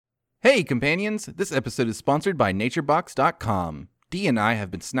Hey, companions! This episode is sponsored by NatureBox.com. Dee and I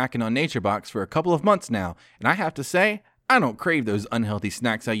have been snacking on NatureBox for a couple of months now, and I have to say, I don't crave those unhealthy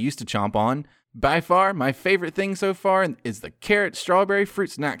snacks I used to chomp on. By far, my favorite thing so far is the carrot strawberry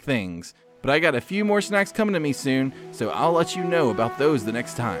fruit snack things. But I got a few more snacks coming to me soon, so I'll let you know about those the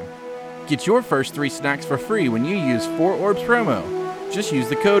next time. Get your first 3 snacks for free when you use 4Orbs promo. Just use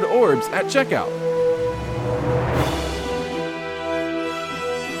the code ORBS at checkout.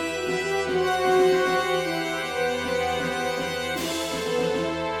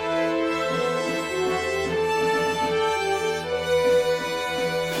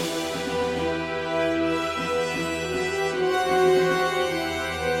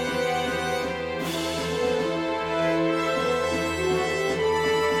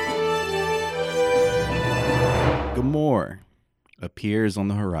 Gamor appears on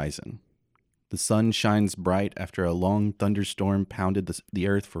the horizon. The sun shines bright after a long thunderstorm pounded the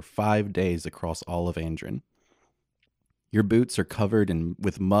earth for 5 days across all of Andren. Your boots are covered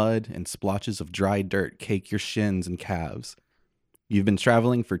with mud, and splotches of dry dirt cake your shins and calves. You've been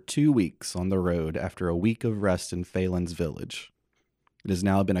traveling for 2 weeks on the road after a week of rest in Phelan's village. It has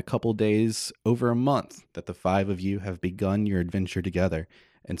now been a couple days, over a month, that the 5 of you have begun your adventure together,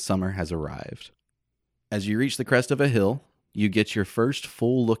 and summer has arrived. As you reach the crest of a hill, you get your first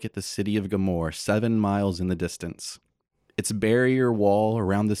full look at the city of Gamor 7 miles in the distance. Its barrier wall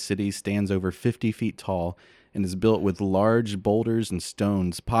around the city stands over 50 feet tall and is built with large boulders and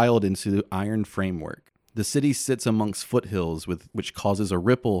stones piled into the iron framework. The city sits amongst foothills, which causes a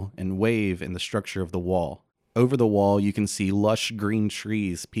ripple and wave in the structure of the wall. Over the wall, you can see lush green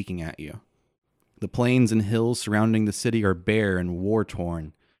trees peeking at you. The plains and hills surrounding the city are bare and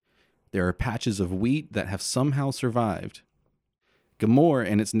war-torn. There are patches of wheat that have somehow survived. Gamor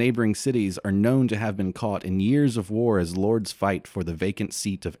and its neighboring cities are known to have been caught in years of war as lords fight for the vacant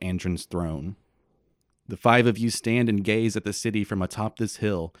seat of Andren's throne. The 5 of you stand and gaze at the city from atop this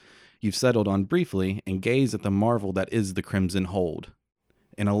hill you've settled on briefly, and gaze at the marvel that is the Crimson Hold.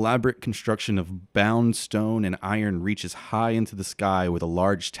 An elaborate construction of bound stone and iron reaches high into the sky with a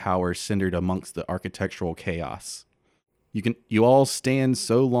large tower centered amongst the architectural chaos. You all stand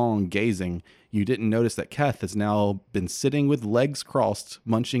so long gazing, you didn't notice that Keth has now been sitting with legs crossed,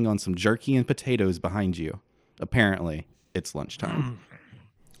 munching on some jerky and potatoes behind you. Apparently, it's lunchtime.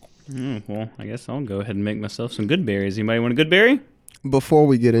 Well, I guess I'll go ahead and make myself some good berries. Anybody want a good berry? Before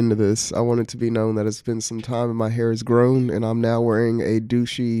we get into this, I want it to be known that it's been some time and my hair has grown, and I'm now wearing a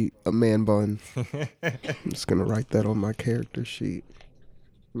douchey man bun. I'm just going to write that on my character sheet.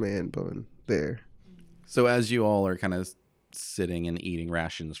 Man bun. There. So as you all are kind of sitting and eating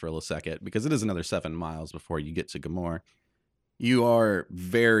rations for a little second, because it is another 7 miles before you get to Gamor, you are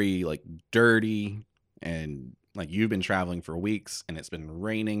very dirty, and you've been traveling for weeks and it's been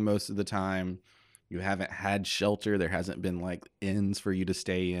raining most of the time. You haven't had shelter. There hasn't been inns for you to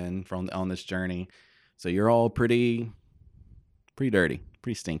stay in on this journey. So you're all pretty dirty,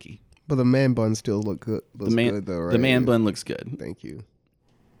 pretty stinky. But the man bun still looks good though, right? The man bun looks good. Thank you.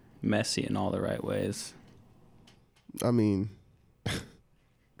 Messy in all the right ways. I mean,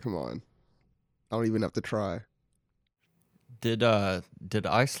 come on. I don't even have to try. Did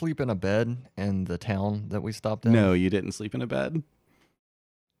I sleep in a bed in the town that we stopped in? No, you didn't sleep in a bed.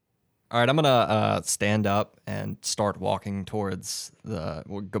 All right, I'm gonna stand up and start walking towards the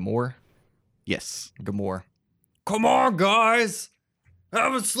Gamor. Yes, Gamor. Come on, guys! I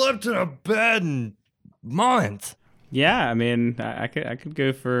haven't slept in a bed in months. Yeah, I mean, I could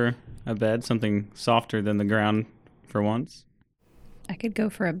go for a bed, something softer than the ground for once. I could go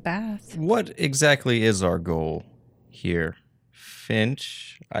for a bath. What exactly is our goal here?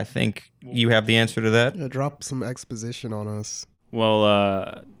 Finch, I think you have the answer to that. Yeah, drop some exposition on us.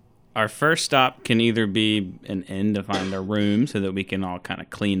 Well, our first stop can either be an inn to find a room so that we can all kind of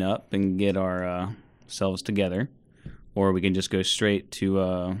clean up and get ourselves together, or we can just go straight to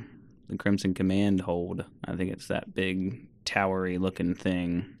the Crimson Command Hold. I think it's that big towery looking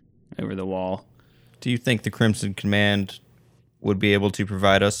thing over the wall. Do you think the Crimson Command would be able to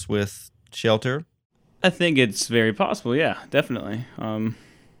provide us with shelter? I think it's very possible, yeah, definitely. I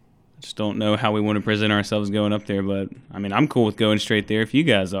just don't know how we want to present ourselves going up there, but I mean, I'm cool with going straight there if you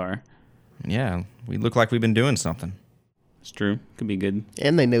guys are. Yeah, we look like we've been doing something. It's true. Could be good.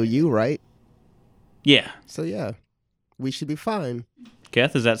 And they know you, right? Yeah. So yeah, we should be fine.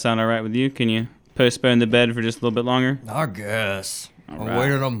 Keth, does that sound all right with you? Can you postpone the bed for just a little bit longer? I guess. All I right.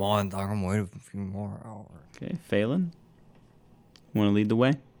 waited a month. I can wait a few more hours. Okay, Phelan, want to lead the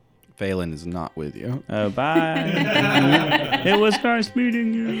way? Phelan is not with you. Oh, bye. It was nice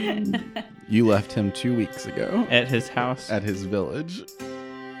meeting you. You left him 2 weeks ago At his house. at his village.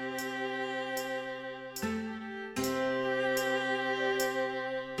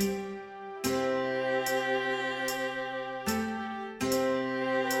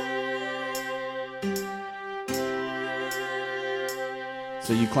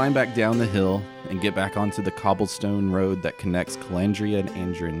 So you climb back down the hill and get back onto the cobblestone road that connects Calandria and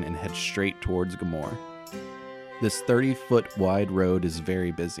Andrin and head straight towards Gamor. This 30-foot wide road is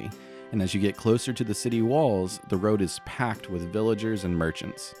very busy, and as you get closer to the city walls, the road is packed with villagers and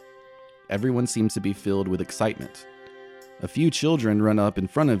merchants. Everyone seems to be filled with excitement. A few children run up in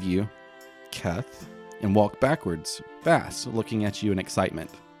front of you, Keth, and walk backwards, fast, looking at you in excitement.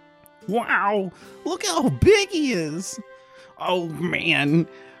 Wow, look how big he is. Oh man,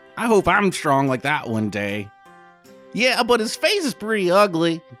 I hope I'm strong like that one day. Yeah, but his face is pretty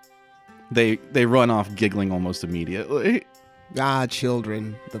ugly. They run off giggling almost immediately. Ah,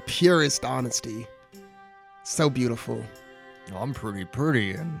 children, the purest honesty. So beautiful. I'm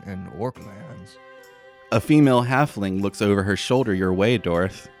pretty in orc lands. A female halfling looks over her shoulder your way,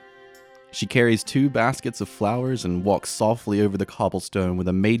 Dorth. She carries 2 baskets of flowers and walks softly over the cobblestone with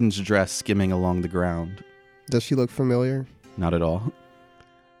a maiden's dress skimming along the ground. Does she look familiar? Not at all.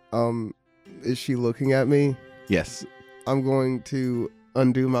 Is she looking at me? Yes. I'm going to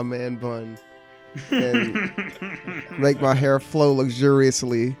undo my man bun and make my hair flow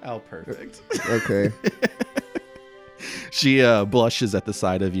luxuriously. Oh, perfect. Okay. She blushes at the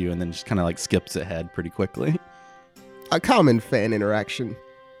sight of you and then just kind of like skips ahead pretty quickly. A common fan interaction.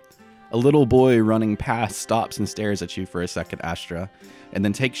 A little boy running past stops and stares at you for a second, Astra, and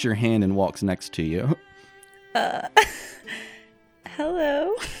then takes your hand and walks next to you.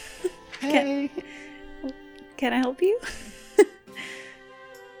 Hello. Hey, Can I help you?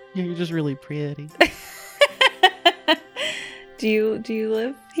 you're just really pretty. Do you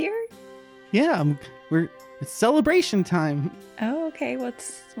live here? Yeah, it's celebration time. Oh, okay. What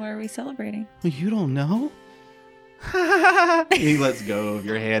are we celebrating? Well, you don't know? He lets go of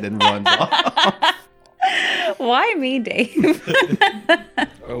your hand and runs off. Why me, Dave?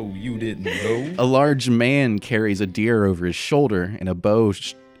 Oh, you didn't know? A large man carries a deer over his shoulder, and a bow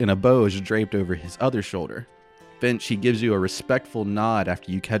is draped over his other shoulder. Finch, he gives you a respectful nod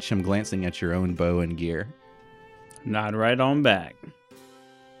after you catch him glancing at your own bow and gear. Nod right on back.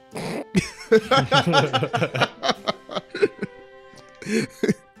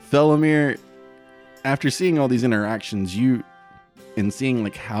 Felomir, after seeing all these interactions, and seeing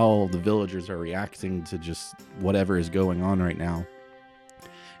like how the villagers are reacting to just whatever is going on right now,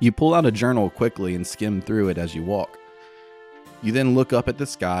 you pull out a journal quickly and skim through it as you walk. You then look up at the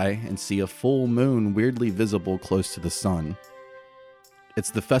sky and see a full moon weirdly visible close to the sun. It's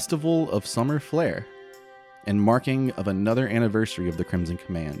the Festival of Summer Flare, and marking of another anniversary of the Crimson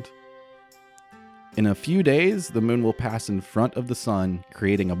Command. In a few days, the moon will pass in front of the sun,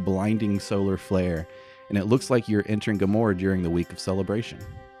 creating a blinding solar flare, and it looks like you're entering Gamor during the week of celebration.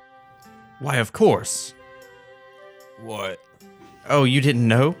 Why, of course. What? Oh, you didn't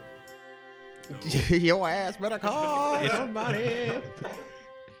know? Your ass better call somebody.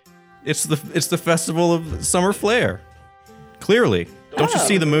 It's the festival of summer flare. Clearly. Don't you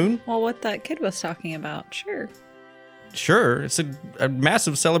see the moon? Well, what that kid was talking about, sure. Sure, it's a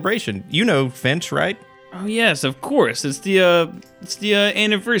massive celebration. You know Finch, right? Oh yes, of course. It's the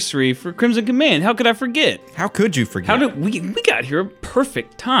anniversary for Crimson Command. How could I forget? How could you forget? How did we got here at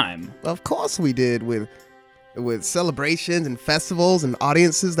perfect time? Of course we did, with celebrations and festivals and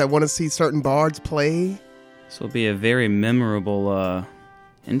audiences that want to see certain bards play. This will be a very memorable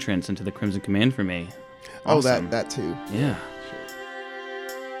entrance into the Crimson Command for me. Oh, Awesome. that too. Yeah.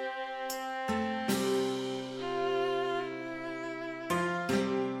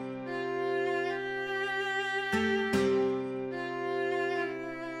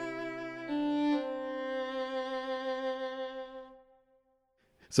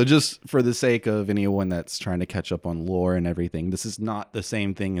 So just for the sake of anyone that's trying to catch up on lore and everything, this is not the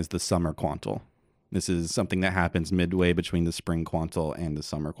same thing as the summer Quantal. This is something that happens midway between the spring Quantal and the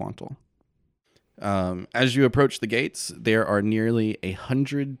summer Quantal. As you approach the gates, there are nearly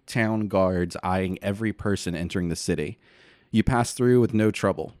 100 town guards eyeing every person entering the city. You pass through with no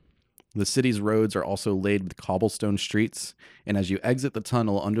trouble. The city's roads are also laid with cobblestone streets, and as you exit the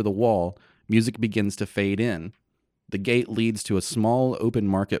tunnel under the wall, music begins to fade in. The gate leads to a small open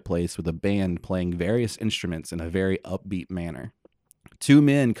marketplace with a band playing various instruments in a very upbeat manner. 2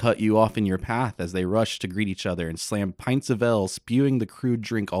 men cut you off in your path as they rush to greet each other and slam pints of ale, spewing the crude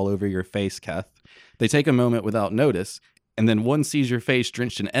drink all over your face, Keth. They take a moment without notice, and then one sees your face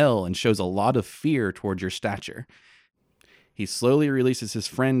drenched in ale and shows a lot of fear toward your stature. He slowly releases his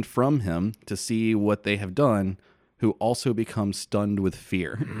friend from him to see what they have done, who also becomes stunned with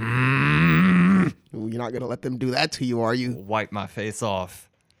fear. Ooh, you're not going to let them do that to you, are you? Wipe my face off.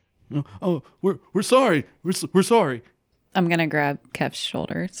 Oh, we're sorry. We're sorry. I'm gonna grab Kef's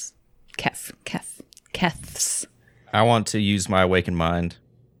shoulders. Kef's. I want to use my awakened mind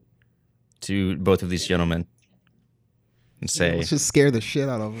to both of these gentlemen and say, Let's just scare the shit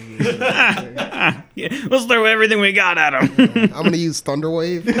out of them. Yeah, let's throw everything we got at him. I'm gonna use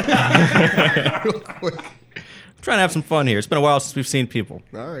Thunderwave. Real quick. I'm trying to have some fun here. It's been a while since we've seen people.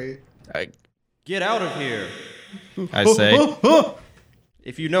 All right. Get out of here, I say.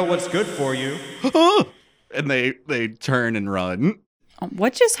 If you know what's good for you. And they turn and run.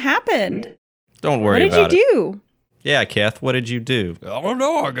 What just happened? Don't What worry did about you it. do? Yeah, Keth, what did you do? I don't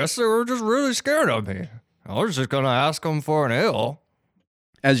know. I guess they were just really scared of me. I was just gonna ask them for an ale.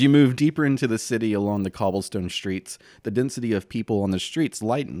 As you move deeper into the city along the cobblestone streets, the density of people on the streets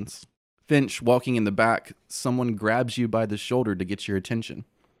lightens. Finch, walking in the back, someone grabs you by the shoulder to get your attention.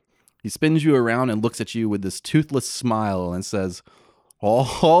 He spins you around and looks at you with this toothless smile and says,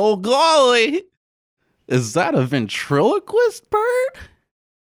 "Oh, golly! Is that a ventriloquist bird?"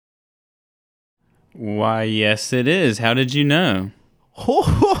 Why, yes, it is. How did you know?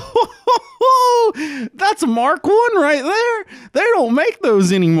 That's a Mark 1 right there. They don't make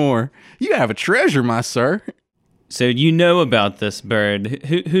those anymore. You have a treasure, my sir. So you know about this bird.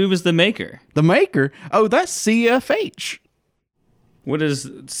 Who was the maker? The maker? Oh, that's CFH. What is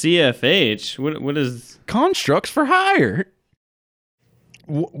CFH? What is... Constructs for Hire.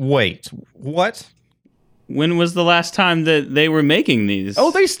 Wait, what? When was the last time that they were making these?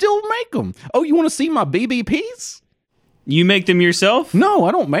 Oh, they still make them. Oh, you want to see my BBPs? You make them yourself? No,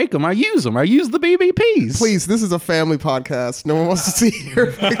 I don't make them. I use them. I use the BBPs. Please, this is a family podcast. No one wants to see your.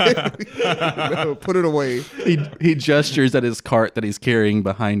 No, put it away. He gestures at his cart that he's carrying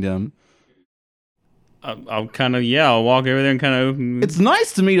behind him. I'll kind of, I'll walk over there and kind of... It's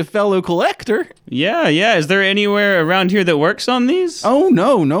nice to meet a fellow collector. Yeah. Is there anywhere around here that works on these? Oh,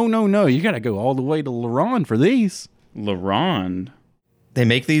 no. You got to go all the way to Laron for these. LaRonde. They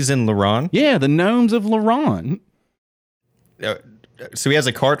make these in Laron? Yeah, the gnomes of Laron. So he has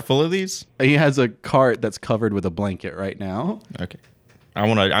a cart full of these? He has a cart that's covered with a blanket right now. Okay.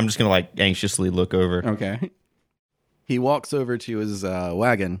 I'm just going to anxiously look over. Okay. He walks over to his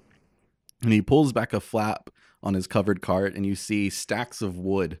wagon and he pulls back a flap on his covered cart and you see stacks of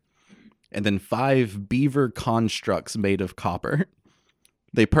wood and then 5 beaver constructs made of copper.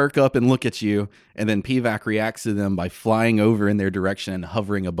 They perk up and look at you, and then Pivac reacts to them by flying over in their direction and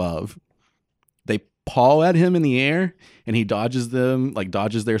hovering above. They paw at him in the air, and he dodges them,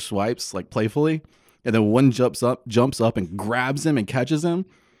 dodges their swipes, playfully. And then one jumps up and grabs him and catches him,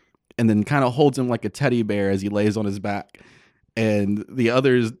 and then kind of holds him like a teddy bear as he lays on his back. And the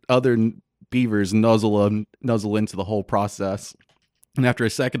other beavers nuzzle into the whole process. And after a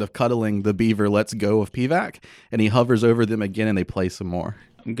second of cuddling, the beaver lets go of Pivac, and he hovers over them again, and they play some more.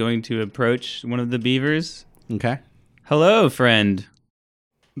 I'm going to approach one of the beavers. Okay? Hello, friend.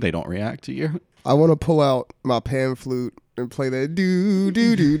 They don't react to you. I want to pull out my pan flute and play that do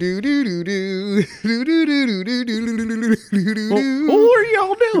do do do do do do do do do do do do do. What are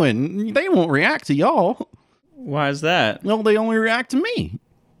y'all doing? They won't react to y'all. Why is that? No, they only react to me.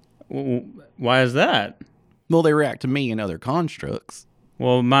 Why is that? Well, they react to me and other constructs.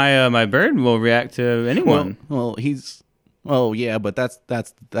 Well, my bird will react to anyone. Well, yeah, but that's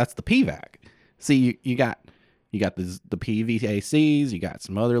the PVAC. See, you got the PVACs, you got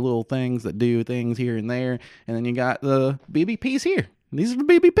some other little things that do things here and there, and then you got the BBPs here. These are the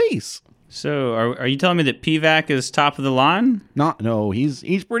BBPs. So, are you telling me that PVAC is top of the line? No,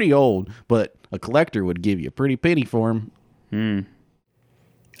 he's pretty old, but a collector would give you a pretty penny for him.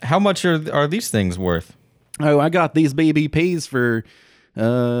 How much are these things worth? Oh, I got these BBPs for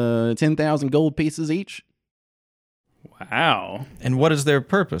 10,000 gold pieces each. Wow. And what is their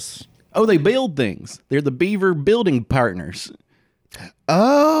purpose? Oh, they build things. They're the beaver building partners.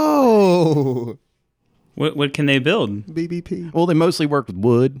 Oh, What can they build? BBP. Well, they mostly work with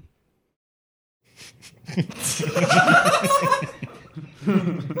wood.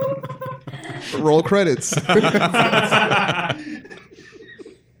 Roll credits.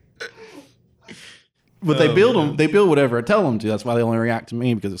 But they build them. They build whatever I tell them to. That's why they only react to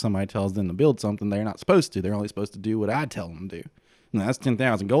me, because if somebody tells them to build something, they're not supposed to. They're only supposed to do what I tell them to. And that's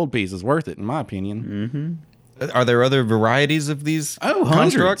 10,000 gold pieces worth it, in my opinion. Mm-hmm. Are there other varieties of these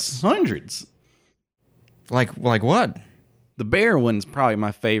constructs? Hundreds. Like what? The bear one's probably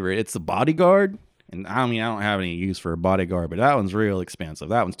my favorite. It's the bodyguard. And I don't have any use for a bodyguard, but that one's real expensive.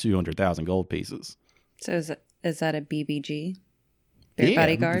 That one's 200,000 gold pieces. So is that a BBG? Bear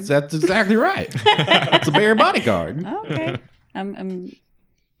bodyguard? That's exactly right. It's a bear bodyguard. Oh, okay. I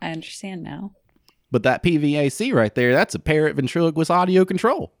understand now. But that PVAC right there, that's a parrot ventriloquist audio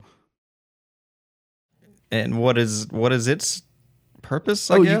control. And what is its purpose,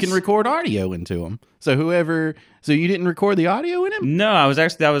 I Oh, guess? you can record audio into them. So you didn't record the audio in him? No, I was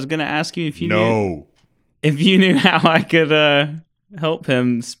gonna ask you if you knew how I could help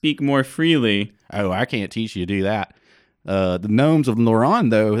him speak more freely. Oh, I can't teach you to do that. The gnomes of Loran,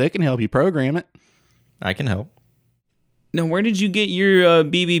 though, they can help you program it. I can help. No, where did you get your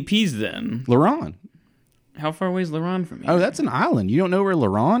BBPs then? Loran. How far away is Laron from you? Oh, that's an island. You don't know where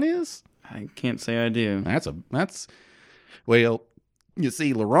Loran is? I can't say I do. Well, you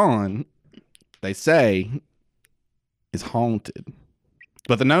see, Loran, they say, is haunted.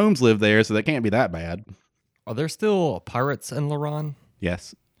 But the gnomes live there, so they can't be that bad. Are there still pirates in Laron?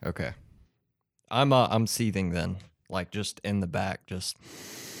 Yes. Okay. I'm seething then, like just in the back, just.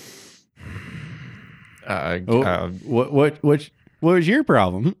 What was your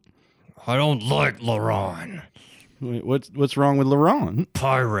problem? I don't like Laron. What's wrong with Loran?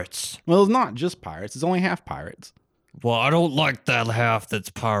 Pirates. Well, it's not just pirates. It's only half pirates. Well, I don't like that half that's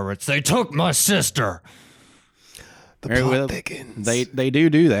pirates. They took my sister. The Very plot well. thickens. They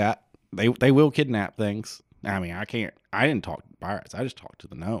do that. They will kidnap things. I mean, I didn't talk to pirates. I just talked to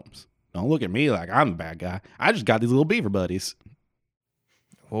the gnomes. Don't look at me like I'm the bad guy. I just got these little beaver buddies.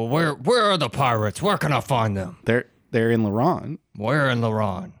 Well, where are the pirates? Where can I find them? They're in Loran, Where in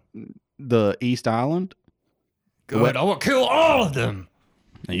Laron? the East Island. Good. I will kill all of them.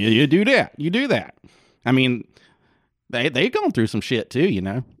 You do that. You do that. I mean, they've gone through some shit too, you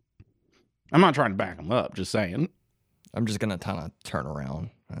know. I'm not trying to back them up. Just saying. I'm just gonna kind of turn around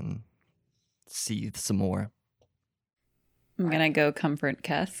and seethe some more. I'm gonna go comfort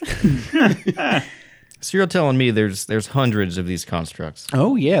Kess. So you're telling me there's hundreds of these constructs.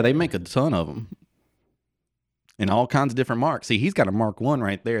 Oh yeah, they make a ton of them. And all kinds of different marks. See, he's got a Mark 1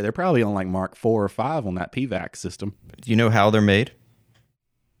 right there. They're probably on like Mark 4 or 5 on that PVAC system. Do you know how they're made?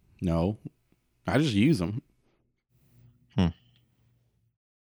 No, I just use them.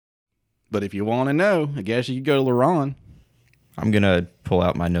 But if you want to know, I guess you could go to Laron. I'm going to pull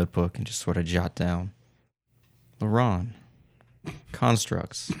out my notebook and just sort of jot down. Laron.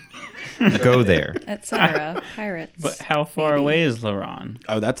 Constructs. Go there. Etc. Pirates. But how far away is Laron?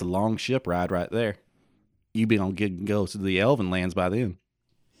 Oh, that's a long ship ride right there. You be on good go to the Elven lands by then.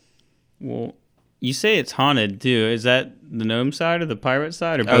 Well, you say it's haunted too. Is that the gnome side or the pirate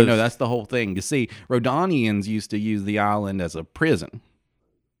side or both? Oh no, that's the whole thing. You see, Rodanians used to use the island as a prison.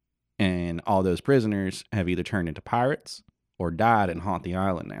 And all those prisoners have either turned into pirates or died and haunt the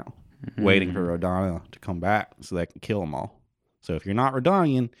island now, waiting for Rodania to come back so they can kill them all. So if you're not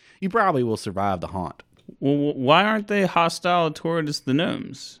Rodanian, you probably will survive the haunt. Well, why aren't they hostile towards the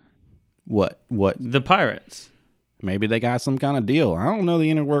gnomes? What? The pirates. Maybe they got some kind of deal. I don't know the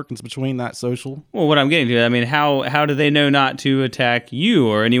inner workings between that social. Well, what I'm getting to, I mean, how do they know not to attack you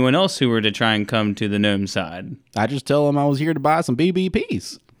or anyone else who were to try and come to the gnome side? I just tell them I was here to buy some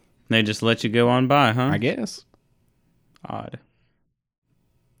BBPs. They just let you go on by, huh? I guess. Odd.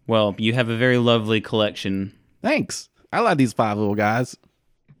 Well, you have a very lovely collection. Thanks. I like these 5 little guys.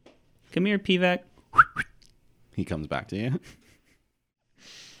 Come here, PVAC. He comes back to you.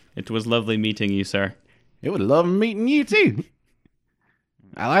 It was lovely meeting you, sir. It would love meeting you too.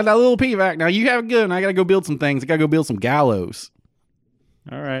 I like that little PVAC. Now you have a good one. I gotta go build some things. I gotta go build some gallows.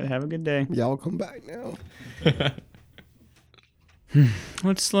 All right, have a good day. Y'all come back now.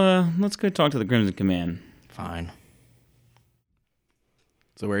 Let's go talk to the Crimson Command. Fine.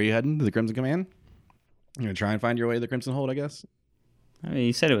 So where are you heading? To the Crimson Command? You're gonna try and find your way to the Crimson Hold, I guess. I mean,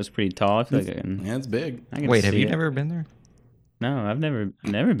 you said it was pretty tall. I feel like I can, Yeah, it's big. I can Wait, have see you it. never been there? No, I've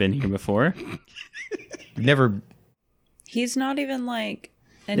never been here before. You've never. He's not even like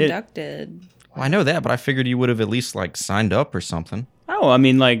inducted. Well, I know that, but I figured you would have at least like signed up or something. Oh, I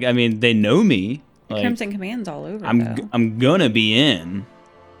mean, they know me. Like, Crimson Command's all over. though. I'm gonna be in,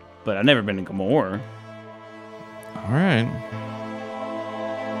 but I've never been to Gamor. All right.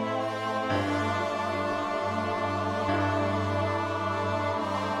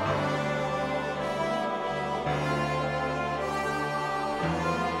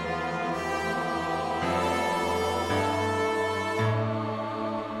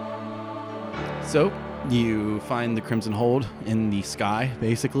 So you find the Crimson Hold in the sky,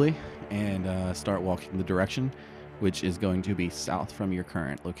 basically, and start walking the direction, which is going to be south from your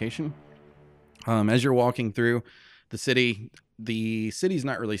current location. As you're walking through the city's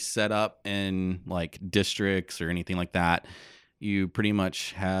not really set up in like districts or anything like that. You pretty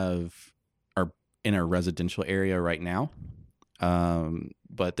much are in a residential area right now,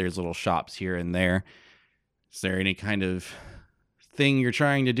 but there's little shops here and there. Is there any kind of thing you're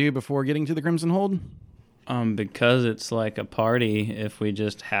trying to do before getting to the Crimson Hold? Because it's like a party, if we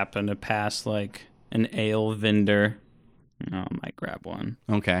just happen to pass like an ale vendor I might grab one.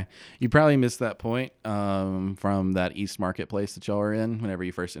 Okay. You probably missed that point from that East Marketplace that y'all were in whenever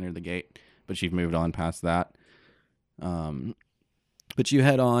you first entered the gate, but you've moved on past that. But you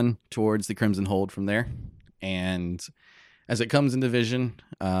head on towards the Crimson Hold from there, and as it comes into vision,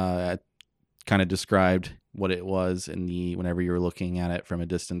 I kind of described what it was whenever you were looking at it from a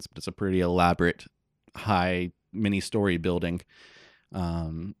distance, but it's a pretty elaborate, high, many-story building.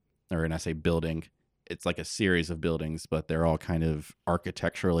 Or when I say building, it's like a series of buildings, but they're all kind of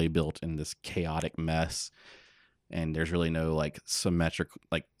architecturally built in this chaotic mess, and there's really no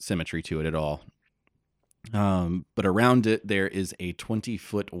symmetry to it at all. But around it, there is a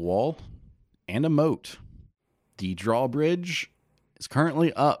 20-foot wall and a moat. The drawbridge is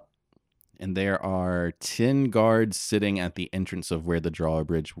currently up, and there are 10 guards sitting at the entrance of where the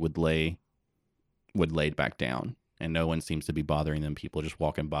drawbridge would lay back down. And no one seems to be bothering them. People just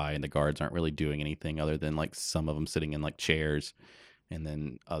walking by, and the guards aren't really doing anything other than like some of them sitting in like chairs, and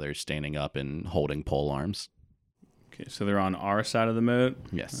then others standing up and holding pole arms. Okay, so they're on our side of the moat?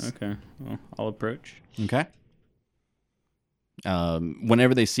 Yes. Okay, well, I'll approach. Okay.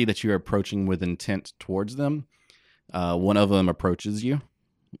 Whenever they see that you're approaching with intent towards them, one of them approaches you,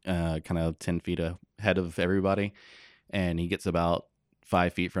 kind of 10 feet ahead of everybody, and he gets about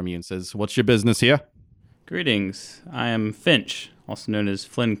 5 feet from you and says, "What's your business here?" Greetings. I am Finch, also known as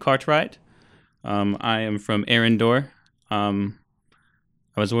Flynn Cartwright. I am from Arendor. I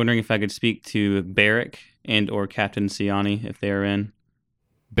was wondering if I could speak to Barrick and or Captain Siani if they are in.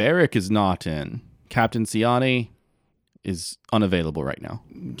 Barrick is not in. Captain Siani is unavailable right now.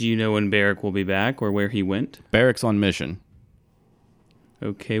 Do you know when Barrick will be back or where he went? Barrick's on mission.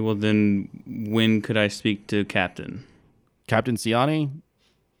 Okay, well then when could I speak to Captain? Captain Siani?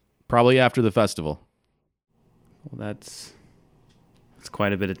 Probably after the festival. Well, that's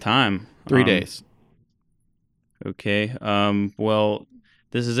quite a bit of time. 3 days. Okay. Well,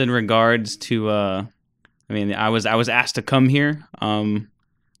 this is in regards to. I was asked to come here.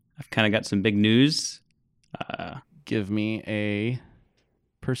 I've kind of got some big news. Give me a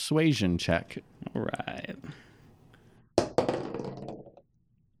persuasion check. All right.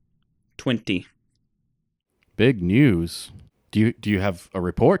 20. Big news. Do you have a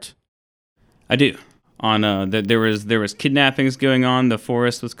report? I do. On there was kidnappings going on. The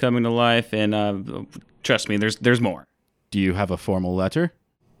forest was coming to life, and trust me, there's more. Do you have a formal letter?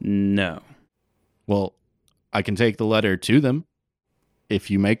 No. Well, I can take the letter to them if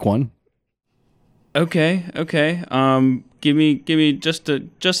you make one. Okay. Give me just a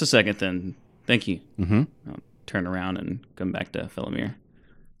second then. Thank you. Mm-hmm. I'll turn around and come back to Felomir.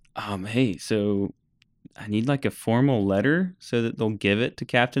 Hey, so I need like a formal letter so that they'll give it to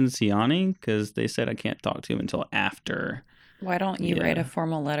Captain Siani, because they said I can't talk to him until after. Why don't you write a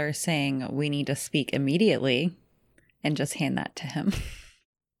formal letter saying we need to speak immediately and just hand that to him?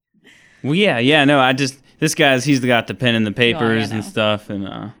 Well, no, this guy's, he's got the pen and the papers and stuff, and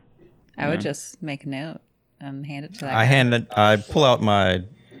I would just make a note and hand it to that guy. I pull out my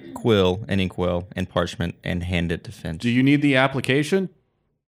quill, an inkwell, and parchment, and hand it to Finch. Do you need the application?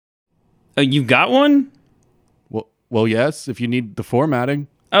 Oh, you got one? Well, yes. If you need the formatting.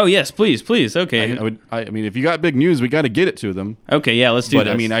 Oh, yes, please. Okay. I mean, if you got big news, we got to get it to them. Okay, yeah, let's do this.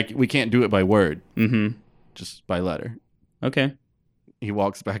 But I mean, we can't do it by word. Mm-hmm. Just by letter. Okay. He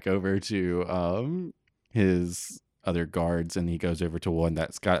walks back over to his other guards, and he goes over to one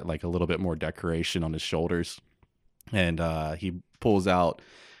that's got like a little bit more decoration on his shoulders, and he pulls out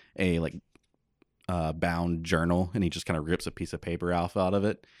a bound journal, and he just kind of rips a piece of paper out of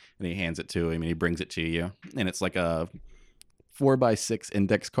it, and he hands it to him, and he brings it to you, and it's like a 4x6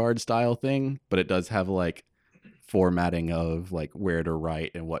 index card style thing, but it does have like formatting of like where to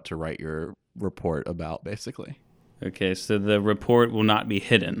write and what to write your report about, basically. Okay, so the report will not be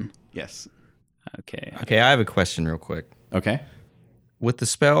hidden. Yes. Okay, I have a question real quick. Okay. With the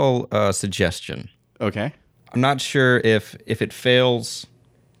spell suggestion, Okay. I'm not sure if it fails,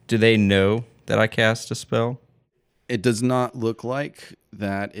 do they know that I cast a spell? It does not look like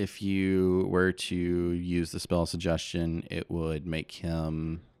that if you were to use the spell suggestion, it would make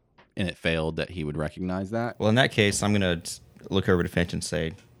him, and it failed, that he would recognize that. Well, in that case, I'm going to look over to Finch and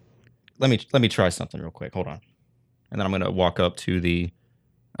say, let me try something real quick. Hold on. And then I'm going to walk up to the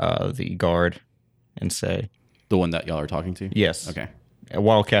guard and say... The one that y'all are talking to? Yes. Okay.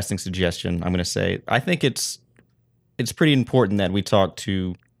 While casting suggestion, I'm going to say, I think it's pretty important that we talk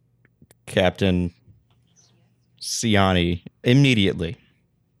to Captain Siani immediately.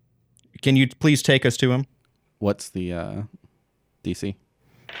 Can you please take us to him? What's the DC?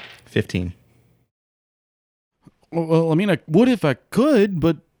 15. Well, I mean, I would if I could,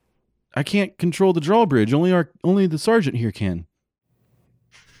 but I can't control the drawbridge. Only the sergeant here can.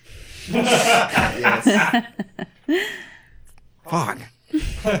 Fuck.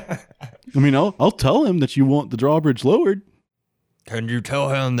 I mean, I'll tell him that you want the drawbridge lowered. Can you tell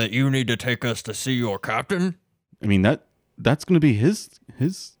him that you need to take us to see your captain? I mean that's going to be his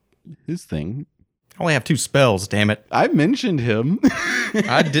thing. I only have 2 spells, damn it. I mentioned him.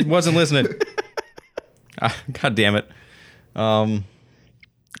 Wasn't listening. God damn it. All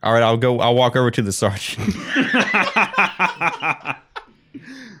right, I'll walk over to the sergeant.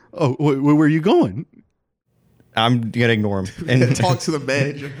 Oh, where are you going? I'm gonna ignore him and Talk to the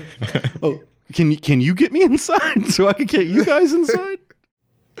manager. Oh, can you get me inside so I can get you guys inside?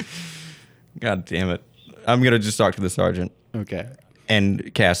 God damn it. I'm gonna just talk to the sergeant Okay.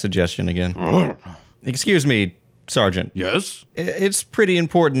 and cast suggestion again. Excuse me, Sergeant. Yes. It's pretty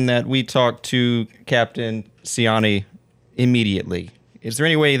important that we talk to Captain Siani immediately. Is there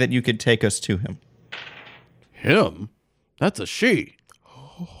any way that you could take us to him? Him? That's a she.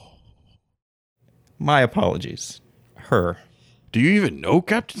 My apologies. Her. Do you even know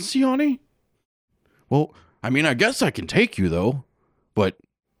Captain Siani? Well, I mean, I guess I can take you though, but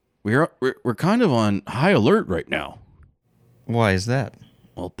we're kind of on high alert right now. Why is that?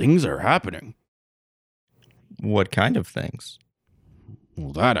 Well, things are happening. What kind of things?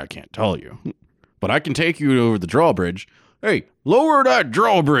 Well, that I can't tell you, but I can take you over the drawbridge. Hey, lower that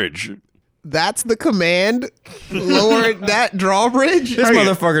drawbridge. That's the command. Lower that drawbridge. This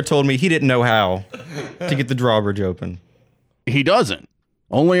motherfucker told me he didn't know how to get the drawbridge open. He doesn't.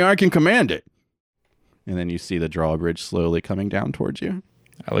 Only I can command it. And then you see the drawbridge slowly coming down towards you.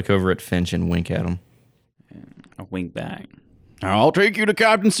 I look over at Finch and wink at him. I wink back. I'll take you to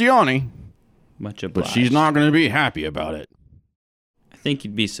Captain Siani, Much but obliged. she's not going to be happy about it. I think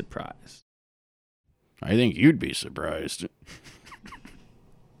you'd be surprised. I think you'd be surprised.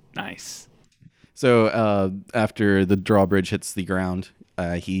 Nice. So after the drawbridge hits the ground,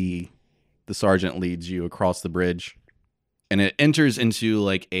 the sergeant leads you across the bridge, and it enters into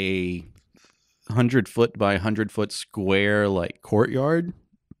like a 100-foot by 100-foot square like courtyard,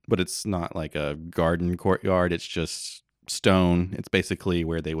 but it's not like a garden courtyard. It's just stone. It's basically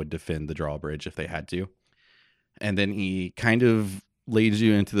where they would defend the drawbridge if they had to. And then he kind of leads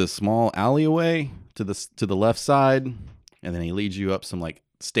you into the small alleyway to the left side, and then he leads you up some like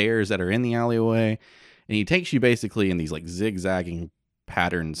stairs that are in the alleyway, and he takes you basically in these like zigzagging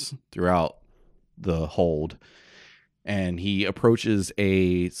patterns throughout the hold, and he approaches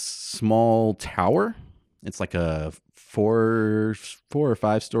a small tower. It's like a 4 or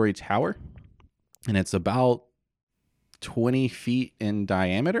 5 story tower, and it's about 20 feet in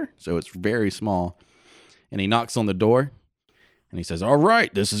diameter, so it's very small. And he knocks on the door, and he says, "All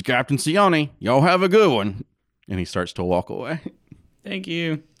right, this is Captain Siani. Y'all have a good one." And he starts to walk away. Thank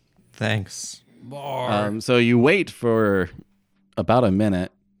you. Thanks. So you wait for about a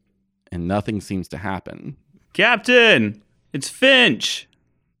minute, and nothing seems to happen. Captain, it's Finch.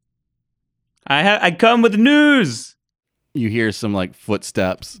 I come with news. You hear some like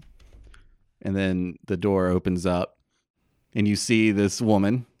footsteps, and then the door opens up, and you see this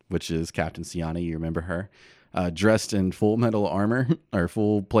woman, which is Captain Siani. You remember her, dressed in full metal armor or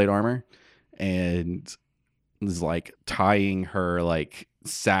full plate armor, and is like tying her like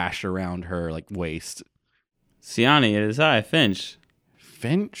sash around her like waist. Siani, it is I, Finch.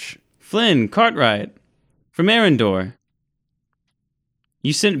 Finch? Flynn Cartwright from Arendor.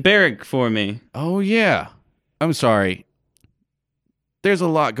 You sent Barrick for me. Oh yeah. I'm sorry. There's a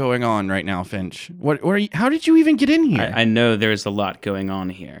lot going on right now, Finch. What are you, how did you even get in here? I know there's a lot going on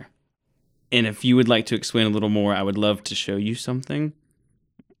here. And if you would like to explain a little more, I would love to show you something.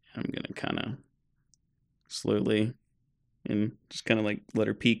 I'm going to kind of slowly and just kind of like let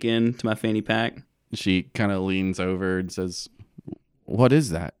her peek into my fanny pack. She kind of leans over and says, "What is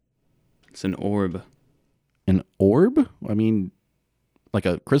that? It's an orb. An orb? I mean, like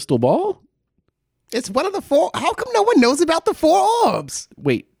a crystal ball? It's one of the 4. How come no one knows about the 4 orbs?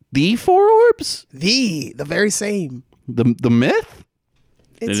 Wait, the 4 orbs? The very same. The myth?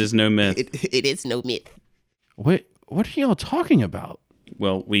 It is no myth. It is no myth. What are y'all talking about?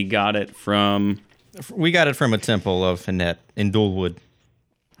 Well, we got it from... We got it from a temple of Finette in Dulwood.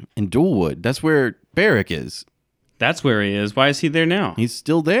 In Dulwood. That's where Barrick is. That's where he is. Why is he there now? He's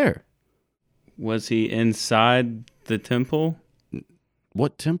still there. Was he inside the temple?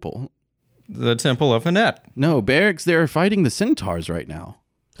 What temple? The temple of Finette. No, Barrick's there fighting the centaurs right now.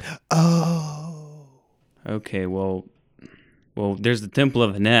 Oh. Okay, well, there's the Temple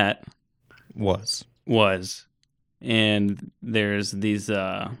of Annette. Was. And there's these,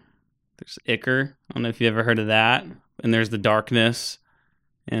 there's Ichor. I don't know if you ever heard of that. And there's the Darkness.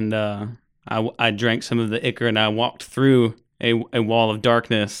 And I drank some of the ichor, and I walked through a wall of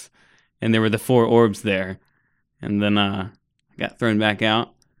darkness, and there were the 4 orbs there. And then got thrown back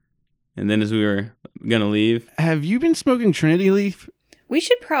out. And then as we were going to leave... Have you been smoking Trinity Leaf? We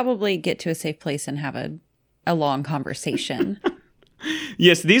should probably get to a safe place and have a long conversation.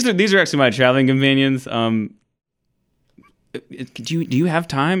 Yes, these are actually my traveling companions. Do you have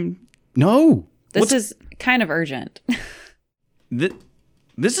time? No. This is kind of urgent.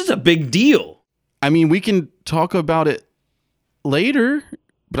 This is a big deal. I mean, we can talk about it later,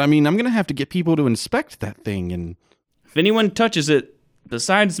 but I mean, I'm going to have to get people to inspect that thing. And If anyone touches it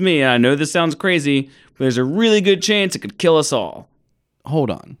besides me, I know this sounds crazy, but there's a really good chance it could kill us all. hold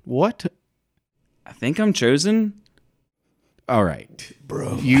on. What? I think I'm chosen. All right,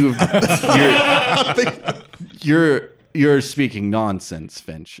 bro. You're speaking nonsense,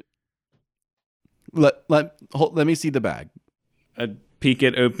 Finch. Let me see the bag. I peek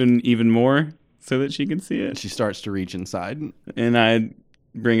it open even more so that she can see it, She starts to reach inside. and I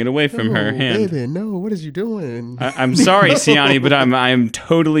bring it away from her hand. Baby, no, what is you doing? I'm sorry, Siani, but I'm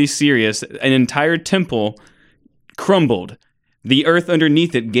totally serious. An entire temple crumbled. The earth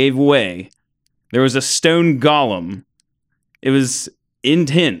underneath it gave way. There was a stone golem. It was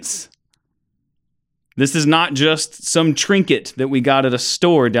intense. This is not just some trinket that we got at a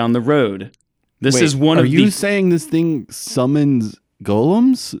store down the road. This Wait, is one are of you the... saying this thing summons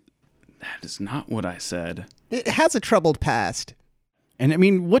golems? That is not what I said. It has a troubled past. And I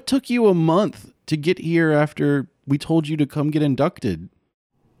mean, what took you a month to get here after we told you to come get inducted?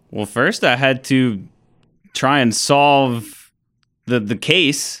 Well, first I had to try and solve the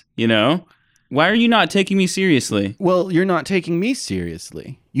case, you know? Why are you not taking me seriously? Well, you're not taking me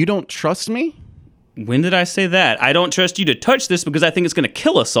seriously. You don't trust me? When did I say that? I don't trust you to touch this because I think it's going to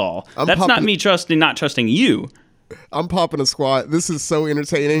kill us all. I'm That's not popping- me not trusting you. I'm popping a squat. This is so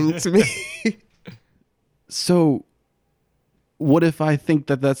entertaining to me. So, what if I think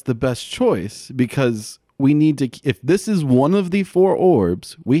that that's the best choice? Because we need to, if this is one of the 4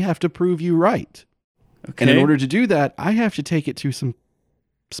 orbs, we have to prove you right. Okay. And in order to do that, I have to take it to some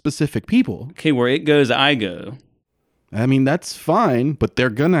specific people. Okay, where it goes, I go. I mean, that's fine, but they're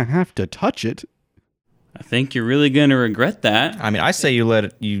going to have to touch it. I think you're really going to regret that. I mean, I say you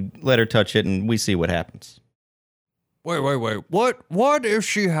let her touch it, and we see what happens. Wait. What if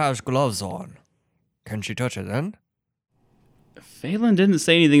she has gloves on? Can she touch it then? Phelan didn't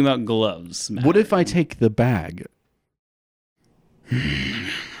say anything about gloves. What if I take the bag?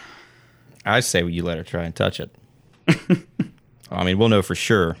 I say you let her try and touch it. I mean, we'll know for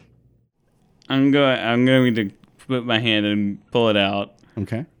sure. I'm going to put my hand and pull it out.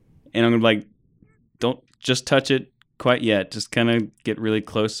 Okay. And I'm going to be like, don't just touch it quite yet. Just kind of get really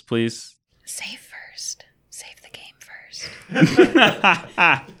close, please. Save first. Save the game first.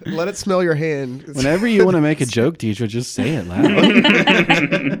 Let it smell your hand. Whenever you want to make a joke, Deidre, just say it loud.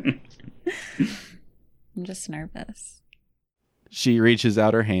 I'm just nervous. She reaches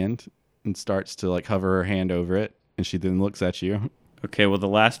out her hand and starts to like hover her hand over it. And she then looks at you. Okay, well, the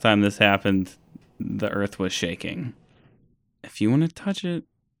last time this happened, the earth was shaking. If you want to touch it,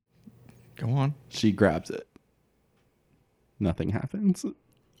 Go on. She grabs it. Nothing happens.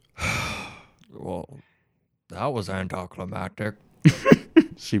 Well, that was anticlimactic.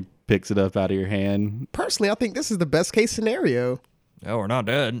 She picks it up out of your hand. Personally, I think this is the best case scenario. Yeah, we're not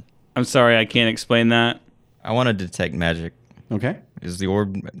dead. I'm sorry, I can't explain that. I want to detect magic. Okay. Is the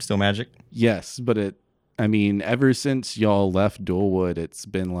orb still magic? Yes, but ever since y'all left Dualwood, it's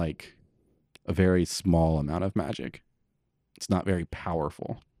been like a very small amount of magic. It's not very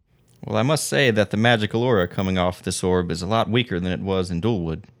powerful. Well, I must say that the magical aura coming off this orb is a lot weaker than it was in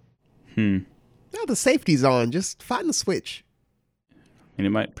Dualwood. Now the safety's on. Just find the switch. And it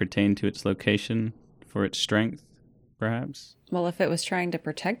might pertain to its location for its strength, perhaps. Well, if it was trying to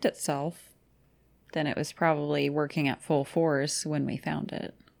protect itself, then it was probably working at full force when we found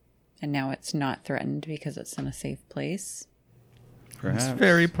it. And now it's not threatened because it's in a safe place. Perhaps. It's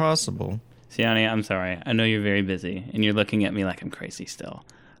very possible. Siani, I'm sorry. I know you're very busy, and you're looking at me like I'm crazy still.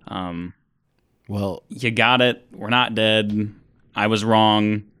 Well, You got it. We're not dead. I was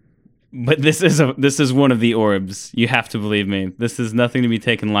wrong. But this is one of the orbs. You have to believe me. This is nothing to be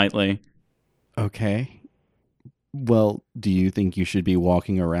taken lightly. okay. Well, do you think you should be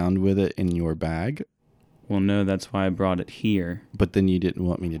walking around with it in your bag? Well, no, that's why I brought it here. But then you didn't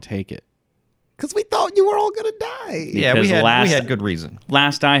want me to take it. Because we thought you were all going to die. Yeah, we Because had good reason.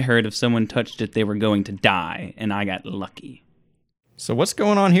 Last I heard, if someone touched it, they were going to die, and I got lucky. So what's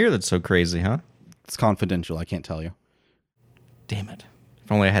going on here that's so crazy, huh? It's confidential. I can't tell you. Damn it.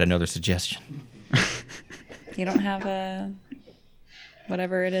 If only I had another suggestion. You don't have a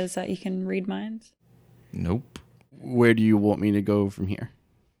Whatever it is that you can read minds. Nope. Where do you want me to go from here?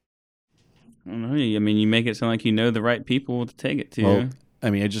 I don't know. I mean, you make it sound like you know the right people to take it to. Well, I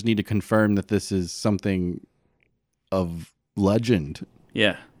mean, I just need to confirm that this is something of legend.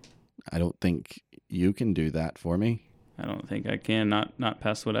 Yeah. I don't think you can do that for me. I don't think I can. Not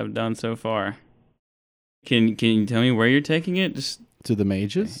past what I've done so far. Can you tell me where you're taking it? Just To the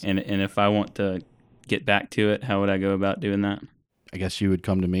mages? and if I want to get back to it, how would I go about doing that? I guess you would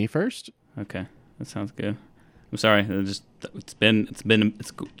come to me first. Okay, that sounds good. I'm sorry. It's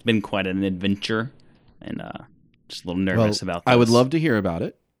been quite an adventure, and just a little nervous about this. I would love to hear about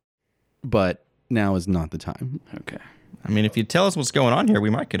it, but now is not the time. Okay. I mean, if you tell us what's going on here,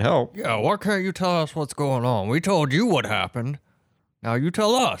 we might could help. Yeah, why can't you tell us what's going on? We told you what happened. Now you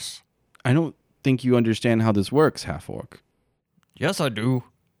tell us. I don't think you understand how this works, half-orc. Yes, I do.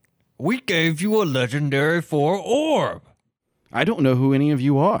 We gave you a legendary 4 orb. I don't know who any of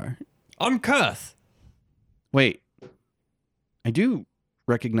you are. I'm Keth. Wait. I do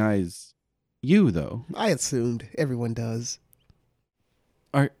recognize you, though. I assumed everyone does.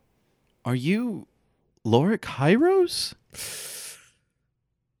 Are you Lorik Hyros?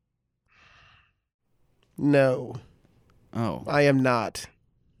 No, Oh. I am not.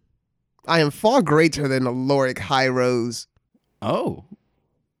 I am far greater than Aloric Hyros. Oh.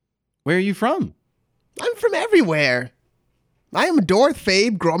 Where are you from? I'm from everywhere. I am Dorth,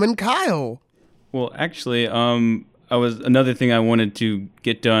 Fabe, Grum, and Kyle. Well, actually, I was another thing I wanted to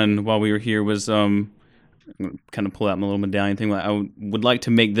get done while we were here was I'm gonna kind of pull out my little medallion thing. I would like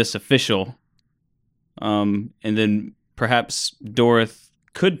to make this official, and then perhaps Dorth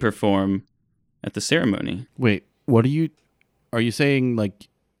could perform at the ceremony. Wait, what are you saying, like,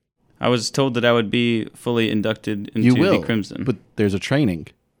 I was told that I would be fully inducted into you will, the Crimson. but there's a training.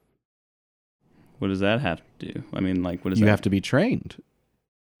 What does that have to do? I mean, like, what is You that? have to be trained.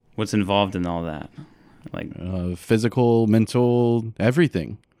 What's involved in all that? Like, Physical, mental,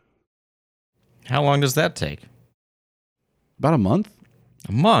 everything. How long does that take? About a month?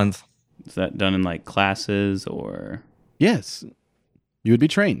 A month? is that done in like classes, or Yes. You would be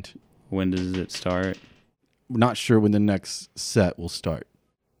trained. when does it start? We're not sure when the next set will start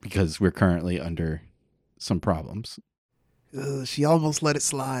because we're currently under some problems. She almost let it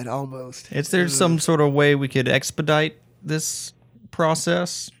slide, almost. Is there some sort of way we could expedite this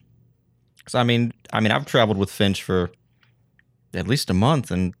process? Because I mean, I've traveled with Finch for at least a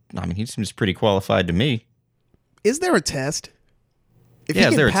month, and I mean, he seems pretty qualified to me. Is there a test? If Yeah, he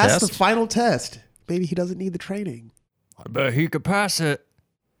is there can a pass the test? final test, maybe he doesn't need the training. I bet he could pass it.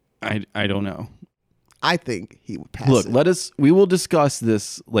 I don't know. I think he would pass Look, it. we will discuss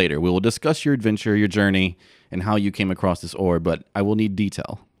this later. We will discuss your adventure, your journey, and how you came across this orb, but I will need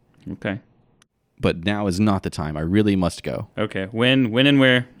detail. Okay. But now is not the time. I really must go. Okay. When and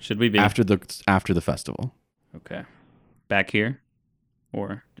where should we be? After the festival. Okay. Back here?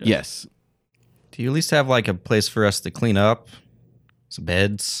 Or just- Yes. Do you at least have like a place for us to clean up? Some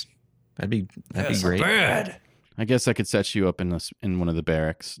beds? That'd be great. Bad. I guess I could set you up in one of the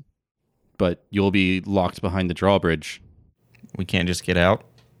barracks. But you'll be locked behind the drawbridge. We can't just get out.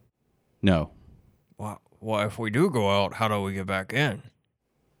 No. Well, if we do go out, how do we get back in?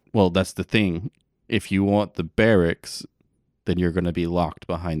 Well, that's the thing. If you want the barracks, then you're going to be locked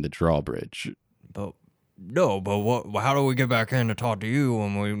behind the drawbridge. But what? How do we get back in to talk to you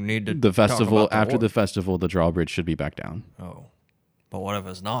when we need to? The festival, talk about after the orb? festival, the drawbridge should be back down. Oh, but what if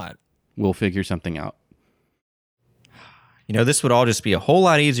it's not? We'll figure something out. You know, this would all just be a whole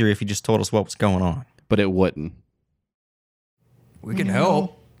lot easier if you just told us what was going on. But it wouldn't. We can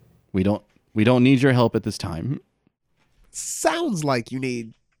help. We don't need your help at this time. Sounds like you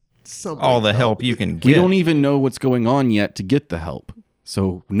need some All the help you can get. We don't even know what's going on yet to get the help.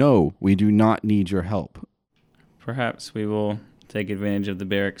 So, no, we do not need your help. Perhaps we will take advantage of the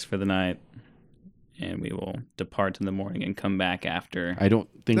barracks for the night, and we will depart in the morning and come back after. I don't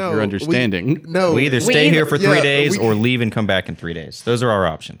think No, you're understanding. No, We either stay here for 3 yeah, days we- or leave and come back in 3 days. Those are our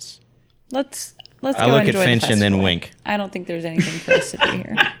options. Let's I go look at enjoy the Finch and then festival. wink. I don't think there's anything for us to do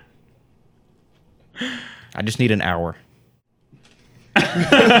here. I just need an hour.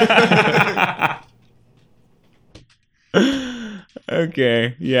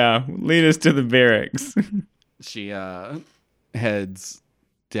 Okay, yeah. Lead us to the barracks. She heads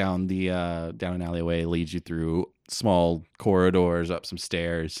down down an alleyway, leads you through small corridors, up some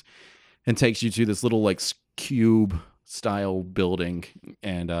stairs, and takes you to this little like cube style building.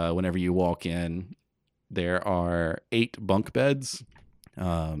 And whenever you walk in, there are 8 bunk beds.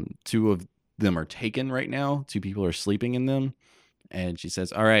 2 of them are taken right now. 2 people are sleeping in them. And she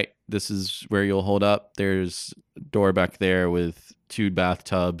says, "All right, this is where you'll hold up. There's door back there with 2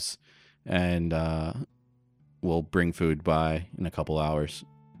 bathtubs, and we'll bring food by in a couple hours.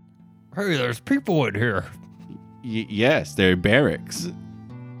 Hey, there's people in here. Yes, they're barracks.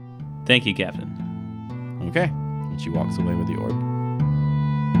 Thank you, Captain. Okay. And she walks away with the orb.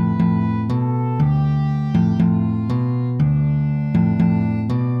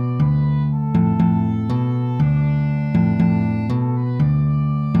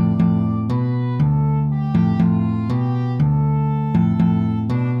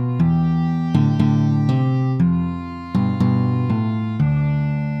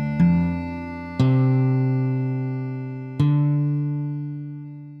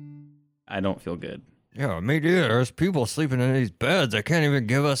 I don't feel good. Yeah, me neither. There's people sleeping in these beds. They can't even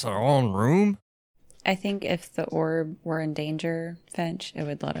give us our own room. I think if the orb were in danger, Finch, it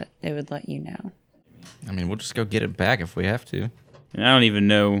would let you know. I mean, we'll just go get it back if we have to. And I don't even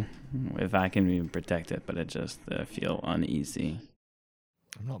know if I can even protect it, but it just feel uneasy.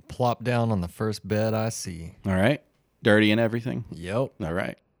 I'm gonna plop down on the first bed I see. All right. Dirty and everything. Yep. All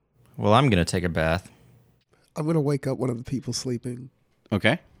right. Well, I'm going to take a bath. I'm gonna wake up one of the people sleeping.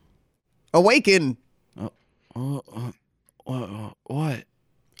 Okay. Awaken! What?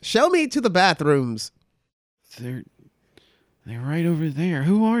 Show me to the bathrooms. They're right over there.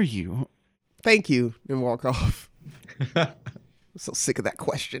 Who are you? Thank you, and walk off. I'm so sick of that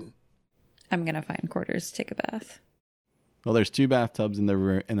question. I'm going to find quarters to take a bath. Well, there's 2 bathtubs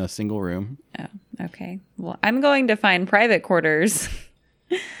in a single room. Oh, okay. Well, I'm going to find private quarters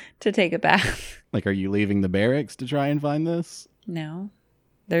to take a bath. Like, are you leaving the barracks to try and find this? No.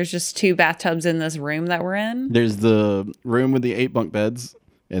 There's just 2 bathtubs in this room that we're in. There's the room with the 8 bunk beds,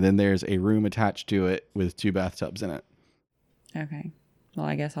 and then there's a room attached to it with 2 bathtubs in it. Okay. Well,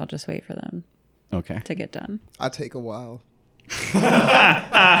 I guess I'll just wait for them Okay. to get done. I take a while.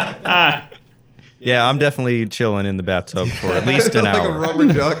 Yeah, I'm definitely chilling in the bathtub for at least an like hour. a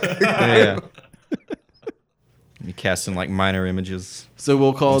rubber duck. Yeah. You casting like minor images. So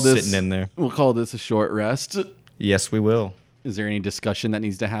we'll call Just this sitting in there. We'll call this a short rest. Yes, we will. Is there any discussion that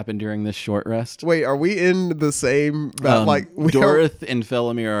needs to happen during this short rest? Wait, are we in the same we Dorith and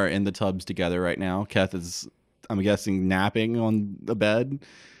Felomir are in the tubs together right now. Keth is, I'm guessing, napping on the bed.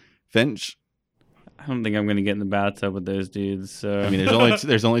 Finch, I don't think I'm going to get in the bathtub with those dudes. So. I mean,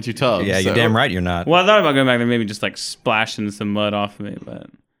 there's only 2 tubs. Yeah, you're so- damn right you're not. Well, I thought about going back there, maybe just like splashing some mud off of me,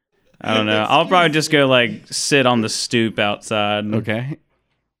 but I don't know. I'll probably just go like sit on the stoop outside. Okay.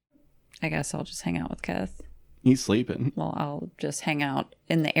 I guess I'll just hang out with Keth. He's sleeping. Well, I'll just hang out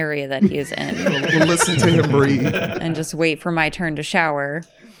in the area that he is in We'll listen to him breathe. and just wait for my turn to shower.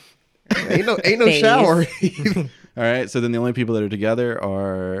 Ain't no Bathe. shower. All right. So then the only people that are together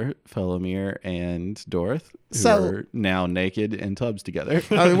are Felomir and Dorith, who So- are now naked in tubs together.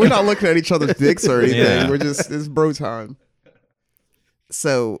 I mean, we're not looking at each other's dicks or anything. Yeah. We're just, it's bro time.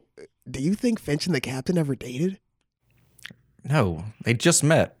 So, do you think Finch and the captain ever dated? No, they just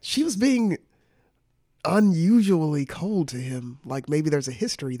met. She was being unusually cold to him. Like maybe there's a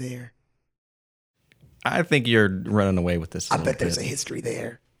history there. I think you're running away with this. I bet there's a history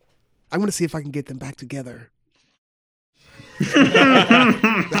there. I'm going to see if I can get them back together.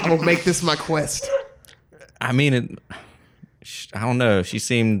 I will make this my quest. I mean, I don't know. She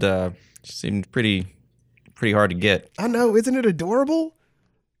seemed pretty hard to get. I know, isn't it adorable?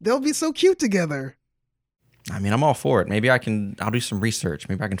 They'll be so cute together. I mean, I'm all for it. Maybe I'll do some research.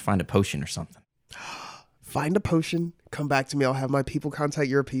 Maybe I can find a potion or something. Find a potion, come back to me. I'll have my people contact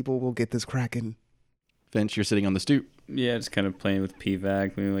your people. We'll get this cracking. Finch, you're sitting on the stoop. Yeah, just kind of playing with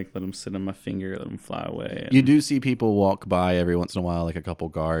PVAC. Maybe like let them sit on my finger, let them fly away. You do see people walk by every once in a while, like a couple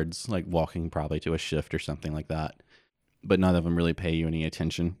guards, like walking probably to a shift or something like that. But none of them really pay you any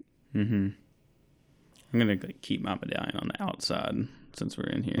attention. Mm-hmm. I'm gonna like, keep my medallion on the outside since we're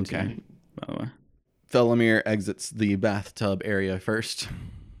in here. Okay. Too, by the way. Felomir exits the bathtub area first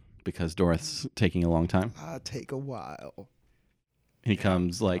because Dorith's taking a long time. Take a while. He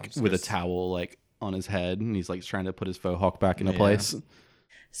comes like just with a gonna- towel like on his head, and he's like trying to put his faux hawk back into Yeah. place.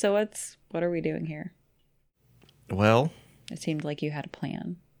 So what are we doing here? Well, It seemed like you had a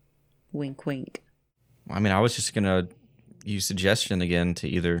plan. Wink, wink. I mean, I was just gonna use suggestion again to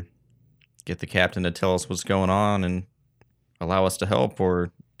either get the captain to tell us what's going on and allow us to help,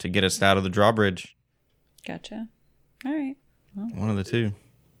 or to get us out of the drawbridge. Gotcha. All right. One of the two.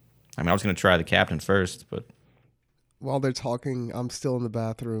 I mean, I was gonna try the captain first, but While they're talking, I'm still in the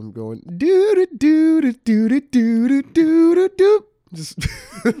bathroom going doo doo doo doo doo doo doo doo doo. Just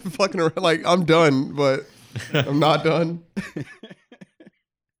fucking around. Like I'm done, but I'm not done.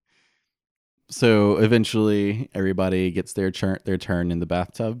 So eventually, everybody gets their turn in the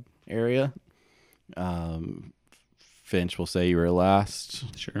bathtub area. Finch, we'll say you were last.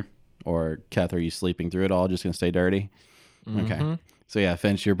 Sure. Or Keth, are you sleeping through it all? Just gonna stay dirty? Okay. Mhm. So yeah,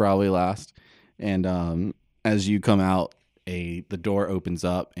 Finch, you're probably last. And as you come out, the door opens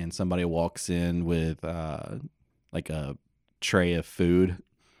up and somebody walks in with like a tray of food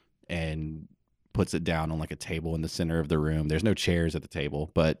and puts it down on like a table in the center of the room. There's no chairs at the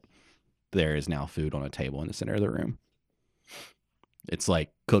table, but there is now food on a table in the center of the room. It's like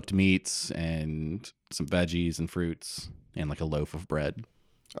cooked meats and some veggies and fruits and like a loaf of bread.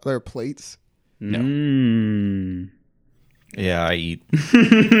 Are there plates? No. Mm. Yeah, I eat.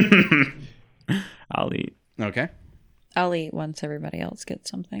 I'll eat. Okay. I'll eat once everybody else gets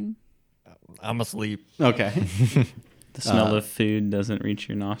something. I'm asleep. Okay. The smell of food doesn't reach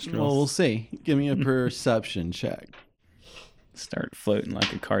your nostrils. Well, we'll see. Give me a perception check. Start floating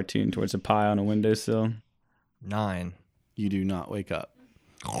like a cartoon towards a pie on a windowsill. 9. You do not wake up.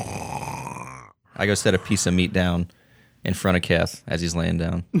 I go set a piece of meat down in front of Keth as he's laying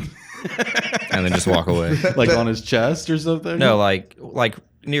down, and then just walk away. Like on his chest or something? No, like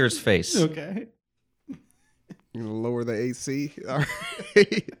near his face. Okay. You gonna lower the AC? All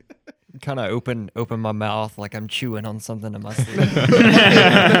right. Kind of open my mouth like I'm chewing on something in my sleep.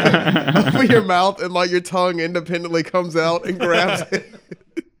 Open your mouth and like your tongue independently comes out and grabs it.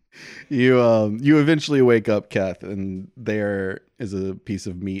 You eventually wake up, Keth, and there is a piece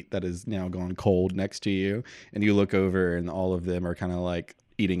of meat that is now gone cold next to you. And you look over, and all of them are kind of like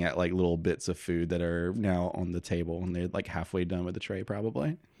eating at like little bits of food that are now on the table, and they're like halfway done with the tray,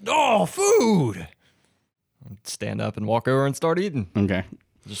 probably. Oh, food! Stand up and walk over and start eating. Okay.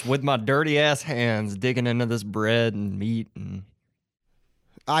 Just with my dirty ass hands digging into this bread and meat. And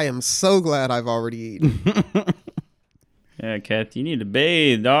I am so glad I've already eaten. Yeah, Kath, you need to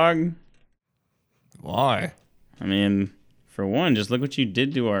bathe, dog. why? I mean, for one, just look what you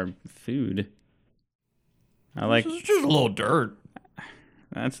did to our food. I like It's just a little dirt.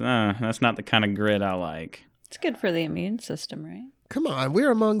 that's not the kind of grit I like. It's good for the immune system, right? Come on,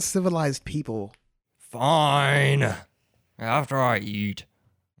 we're among civilized people. Fine. After I eat,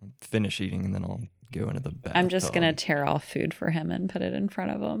 finish eating, and then I'll go into the bathtub. I'm just going to tear off food for him and put it in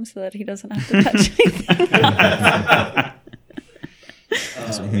front of him so that he doesn't have to touch anything.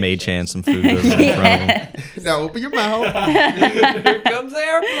 Mage hand some food over in front of him. Now open your mouth. Here comes the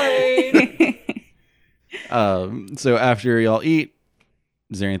airplane. So after y'all eat,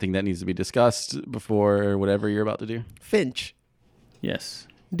 is there anything that needs to be discussed before whatever you're about to do? Finch, Yes.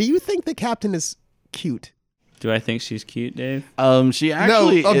 do you think the captain is cute? Do I think she's cute, Dave? She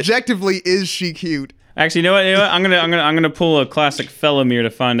actually No, objectively, is she cute? Actually, you know what? I'm gonna pull a classic Felomir to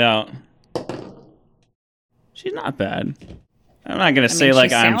find out. She's not bad. I'm not gonna say she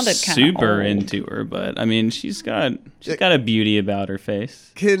like I'm sounded kinda super old. into her, but I mean she's got a beauty about her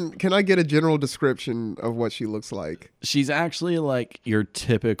face. Can I get a general description of what she looks like? she's actually like your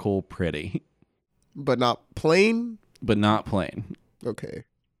typical pretty, But not plain? but not plain. Okay.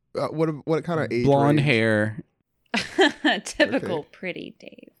 What kind of age Blonde range? hair. Typical Okay. pretty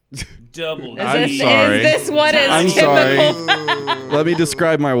Dave. Double. I'm sorry. Is this what is I'm typical? sorry. Let me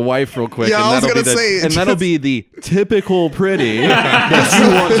describe my wife real quick. Yeah, I was that'll gonna be say, and that'll be the typical pretty that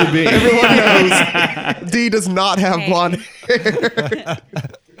you want to be. Everyone knows D does not have Hey. blonde hair.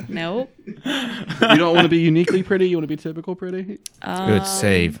 Nope. You don't want to be uniquely pretty. You want to be typical pretty. Good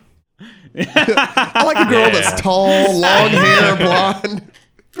save. I like a girl that's tall, long hair, blonde.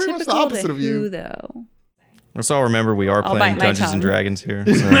 Pretty much the Typical opposite to of you. who, though? Let's all remember we are I'll playing bite my Dungeons and tongue. Dragons here.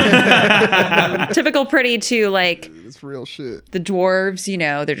 So. Typical pretty to like It's real shit. the dwarves, you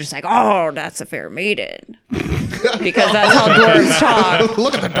know, they're just like, oh, that's a fair maiden. Because that's how dwarves talk.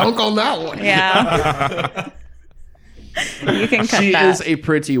 Look at the dunk on that one. Yeah. You can cut She that. is a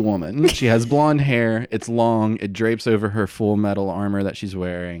pretty woman. She has blonde hair. It's long. It drapes over her full metal armor that she's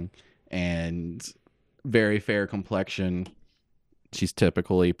wearing, and very fair complexion. She's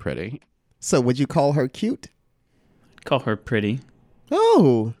typically pretty. So would you call her cute? Call her pretty.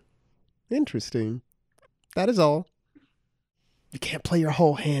 Oh, interesting. That is all. You can't play your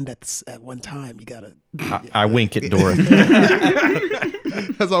whole hand at one time. You gotta. I wink at Dorothy.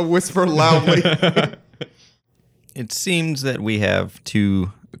 As I whisper loudly. It seems that we have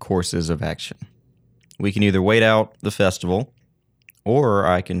two courses of action. We can either wait out the festival, or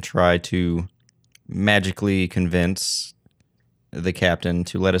I can try to magically convince the captain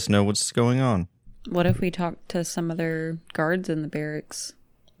to let us know what's going on. What if we talk to some other guards in the barracks?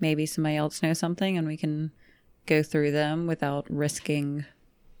 Maybe somebody else knows something and we can go through them without risking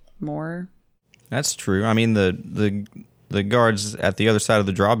more. That's true. I mean, the guards at the other side of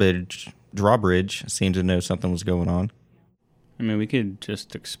the drawbridge seemed to know something was going on. I mean, we could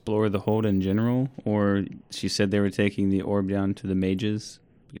just explore the hold in general, or she said they were taking the orb down to the mages.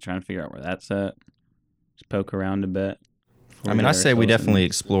 We could try and figure out where that's at. Just poke around a bit. I mean, I say we definitely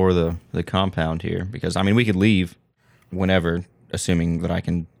explore the compound here because, I mean, we could leave whenever, assuming that I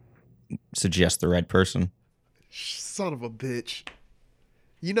can suggest the right person. Son of a bitch.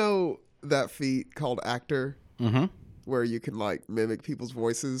 You know that feat called Actor? Mm-hmm. Where you can, like, mimic people's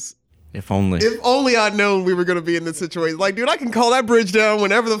voices? If only. If only I'd known we were going to be in this situation. Like, dude, I can call that bridge down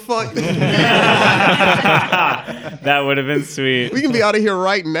whenever the fuck. That would have been sweet. We can be out of here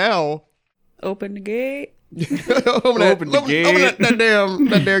right now. Open the gate. Open the gate. That damn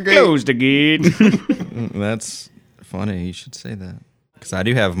gate. Close the gate. That's funny. You should say that. Because I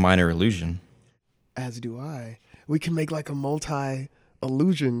do have minor illusion. As do I. We can make, like, a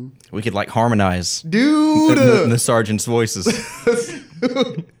multi-illusion. We could, like, harmonize Dude! the sergeant's voices.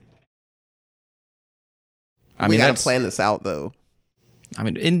 I mean, we gotta that's plan this out, though. I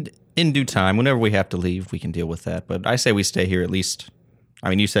mean, in due time, whenever we have to leave, we can deal with that. But I say we stay here at least. I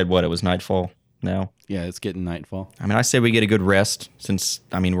mean, you said what? It was nightfall now? Yeah, it's getting nightfall. I mean, I say we get a good rest since,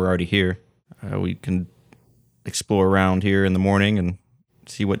 I mean, we're already here. We can explore around here in the morning and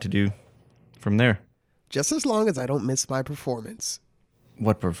see what to do from there. Just as long as I don't miss my performance.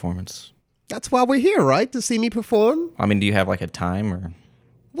 What performance? That's why we're here, right? To see me perform? I mean, do you have like a time or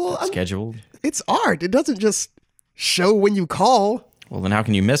scheduled? It's art. It doesn't just show when you call. Well, then how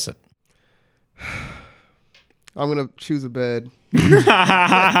can you miss it? I'm going to choose a bed. I'm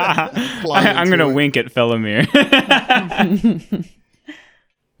going to wink at Felomir.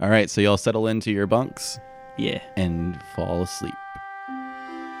 All right, so y'all settle into your bunks Yeah. and fall asleep.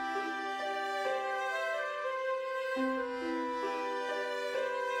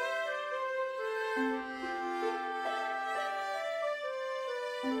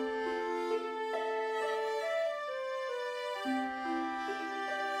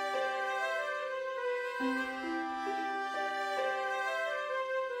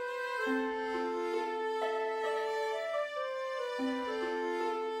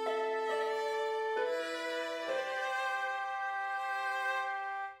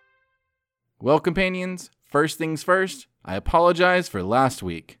 Well, companions, first things first, I apologize for last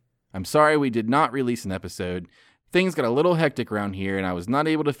week. I'm sorry we did not release an episode. Things got a little hectic around here, and I was not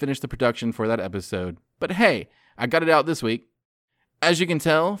able to finish the production for that episode. But hey, I got it out this week. As you can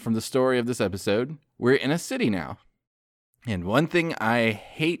tell from the story of this episode, we're in a city now. And one thing I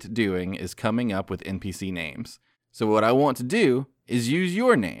hate doing is coming up with NPC names. So what I want to do is use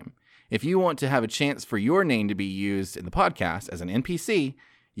your name. If you want to have a chance for your name to be used in the podcast as an NPC,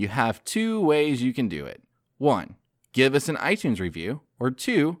 you have two ways you can do it. 1, give us an iTunes review, or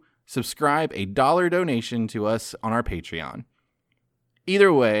 2, subscribe a $1 donation to us on our Patreon.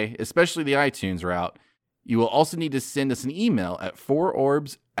 Either way, especially the iTunes route, you will also need to send us an email at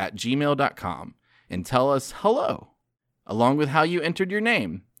 4orbs@gmail.com and tell us hello, along with how you entered your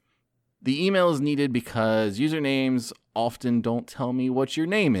name. The email is needed because usernames often don't tell me what your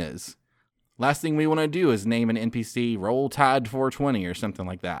name is. Last thing we want to do is name an NPC Roll Tide 420 or something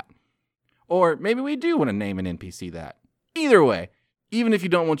like that. Or maybe we do want to name an NPC that. Either way, even if you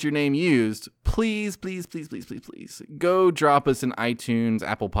don't want your name used, please go drop us an iTunes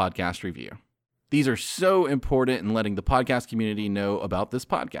Apple Podcast review. These are so important in letting the podcast community know about this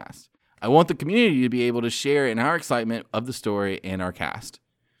podcast. I want the community to be able to share in our excitement of the story and our cast.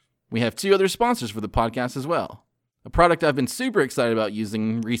 We have 2 other sponsors for the podcast as well. A product I've been super excited about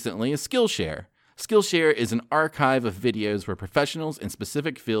using recently is Skillshare. Skillshare is an archive of videos where professionals in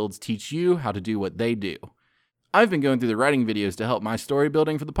specific fields teach you how to do what they do. I've been going through the writing videos to help my story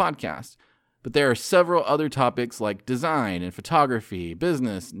building for the podcast, but there are several other topics like design and photography,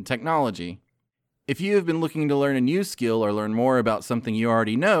 business, and technology. If you have been looking to learn a new skill or learn more about something you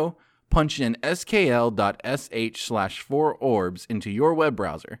already know, punch in skl.sh/4orbs into your web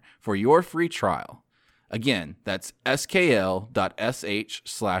browser for your free trial. Again, that's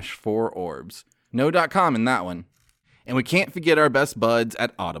skl.sh/4orbs. No .com in that one. And we can't forget our best buds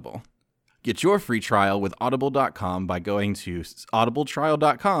at Audible. Get your free trial with audible.com by going to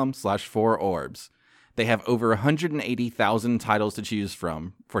audibletrial.com/4orbs. They have over 180,000 titles to choose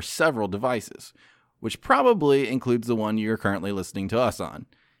from for several devices, which probably includes the one you're currently listening to us on.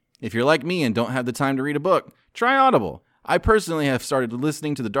 If you're like me and don't have the time to read a book, try Audible. I personally have started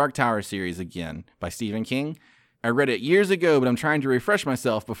listening to the Dark Tower series again by Stephen King. I read it years ago, but I'm trying to refresh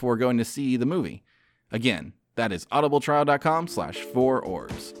myself before going to see the movie. Again, that is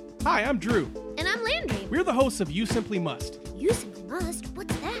audibletrial.com/4orbs. Hi, I'm Drew. And I'm Landry. We're the hosts of You Simply Must. You Simply Must?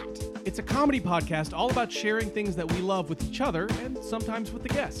 What's that? It's a comedy podcast all about sharing things that we love with each other and sometimes with the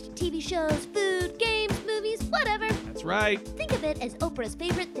guest. TV shows, food, games, movies, whatever. That's That's right. Think of it as Oprah's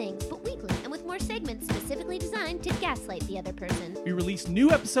favorite things, but weekly and with more segments specifically designed to gaslight the other person. We release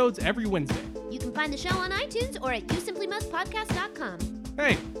new episodes every Wednesday. You can find the show on iTunes or at yousimplymustpodcast.com.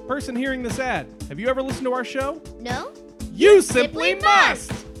 Hey, person hearing this ad, have you ever listened to our show? No? You simply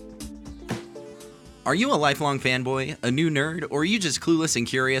must! Are you a lifelong fanboy, a new nerd, or are you just clueless and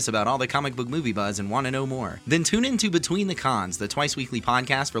curious about all the comic book movie buzz and want to know more? Then tune into Between the Cons, the twice-weekly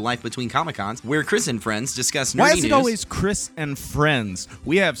podcast for life between Comic Cons, where Chris and friends discuss nerdy Why is it news. always Chris and friends?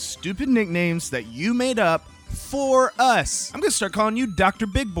 We have stupid nicknames that you made up for us. I'm going to start calling you Dr.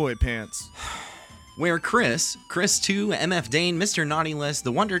 Big Boy Pants. Where Chris 2, MF Dane, Mr. Naughty List,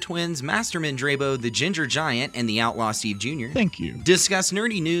 the Wonder Twins, Masterman Drabo, the Ginger Giant, and the Outlaw Steve Jr. Thank you. Discuss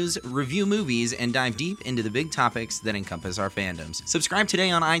nerdy news, review movies, and dive deep into the big topics that encompass our fandoms. Subscribe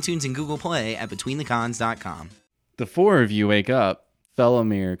today on iTunes and Google Play at BetweenTheCons.com. The four of you wake up.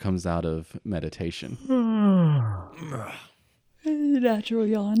 Felomir comes out of meditation. Natural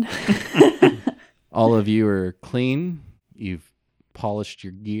yawn. All of you are clean. You've polished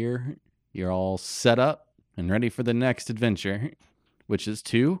your gear. You're all set up and ready for the next adventure, which is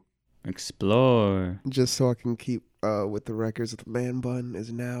to Explore. Just so I can keep with the records, the man bun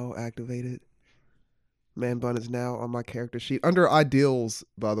is now activated. Man bun is now on my character sheet. Under ideals,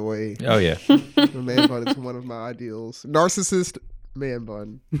 by the way. Oh, yeah. The man bun is one of my ideals. Narcissist man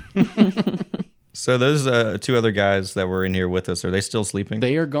bun. So those two other guys that were in here with us, are they still sleeping?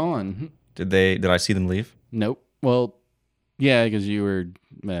 They are gone. Did I see them leave? Nope. Well, yeah, because you were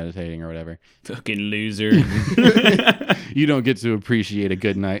meditating or whatever. Fucking loser. You don't get to appreciate a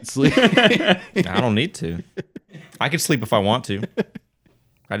good night's sleep. I don't need to. I could sleep if I want to.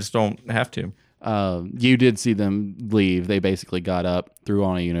 I just don't have to. You did see them leave. They basically got up, threw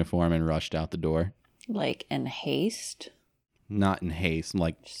on a uniform, and rushed out the door. Like in haste? Not in haste.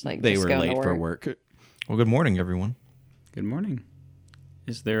 Just like they just were going to late for work. Well, good morning, everyone. Good morning.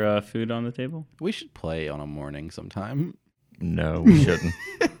 Is there food on the table? We should play on a morning sometime. No, we shouldn't.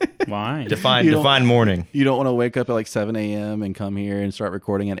 Why? Define morning. You don't want to wake up at like 7 a.m. and come here and start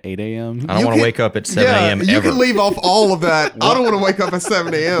recording at 8 a.m.? I don't want to wake up at 7 a.m. You ever. can leave off all of that. I don't want to wake up at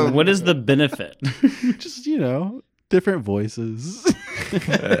 7 a.m. What is the benefit? Just, different voices.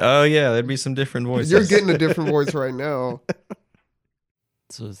 Oh, yeah, there'd be some different voices. You're getting a different voice right now.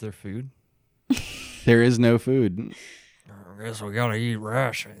 So is there food? There is no food. I guess we gotta eat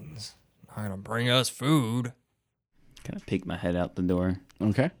rations. Not gonna bring us food. Kind of peek my head out the door.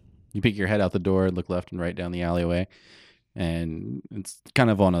 Okay. You peek your head out the door, look left and right down the alleyway, and it's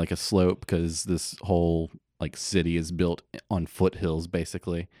kind of on like a slope because this whole city is built on foothills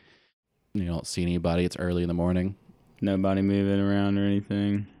basically. You don't see anybody. It's early in the morning. Nobody moving around or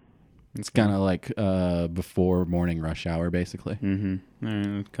anything. It's kind of like before morning rush hour basically. Mm-hmm. All right,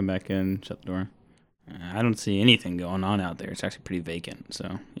 let's come back in, shut the door. I don't see anything going on out there. It's actually pretty vacant.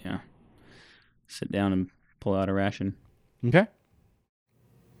 So, yeah. Sit down and pull out a ration. Okay.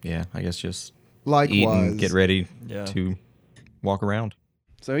 Yeah, I guess just Likewise. eat and get ready Yeah. to walk around.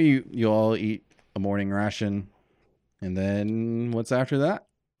 So you all eat a morning ration, and then what's after that?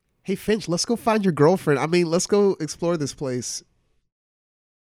 Hey, Finch, let's go find your girlfriend. Let's go explore this place.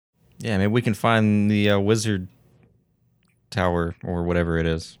 Yeah, maybe we can find the wizard tower or whatever it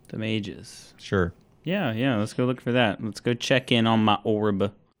is. The mages. Sure. Yeah, let's go look for that. Let's go check in on my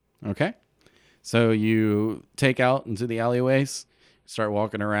orb. Okay. So you take out into the alleyways, start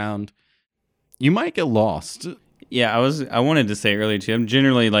walking around. You might get lost. Yeah, I wanted to say earlier too, I'm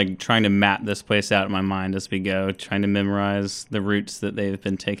generally trying to map this place out in my mind as we go, trying to memorize the routes that they've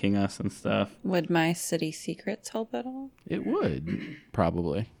been taking us and stuff. Would my city secrets help at all? It would,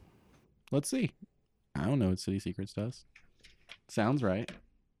 probably. Let's see. I don't know what City Secrets does. Sounds right.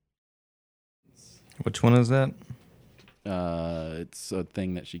 Which one is that? It's a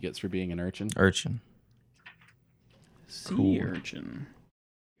thing that she gets for being an urchin. Urchin. Sea urchin.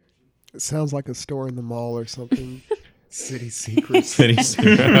 It sounds like a store in the mall or something. City Secrets. City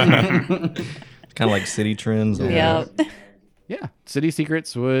Secrets. Kind of like City Trends. Yeah. Yeah. City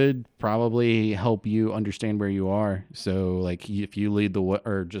Secrets would probably help you understand where you are. So, if you lead the way,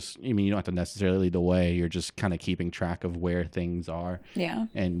 or just, you don't have to necessarily lead the way. You're just kind of keeping track of where things are. Yeah.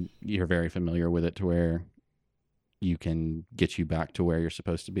 And you're very familiar with it to where you can get you back to where you're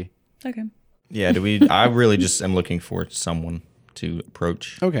supposed to be. Okay. Yeah, I really just am looking for someone to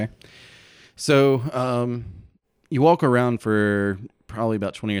approach. Okay. So, you walk around for probably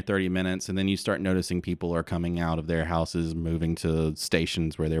about 20 or 30 minutes, and then you start noticing people are coming out of their houses, moving to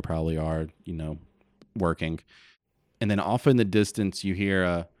stations where they probably are, working. And then off in the distance, you hear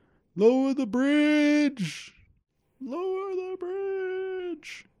a, "Lower the bridge! Lower the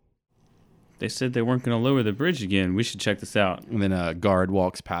bridge!" They said they weren't going to lower the bridge again. We should check this out. And then a guard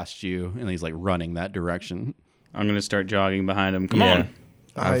walks past you, and he's like running that direction. I'm going to start jogging behind him. Come on.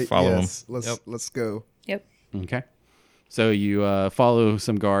 I follow him. Let's go. Yep. Okay. So you follow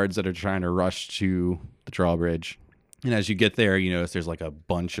some guards that are trying to rush to the drawbridge. And as you get there, you notice there's like a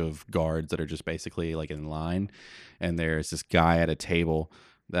bunch of guards that are just basically like in line. And there's this guy at a table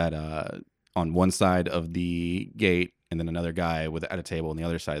that on one side of the gate, and then another guy at a table on the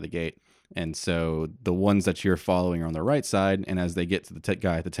other side of the gate. And so the ones that you're following are on the right side. And as they get to the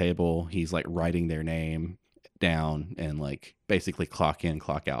guy at the table, he's like writing their name down and like basically clock in,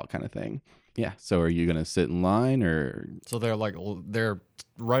 clock out kind of thing. Yeah. So are you going to sit in line or? So they're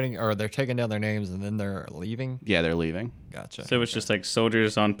writing, or they're taking down their names and then they're leaving? Yeah, they're leaving. Gotcha. So it's just like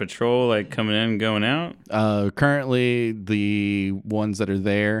soldiers on patrol, like coming in and going out? Currently, the ones that are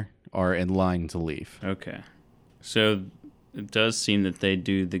there are in line to leave. Okay. So it does seem that they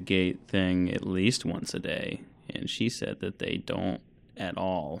do the gate thing at least once a day. And she said that they don't at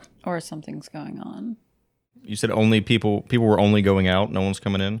all. Or something's going on. You said only people were only going out. No one's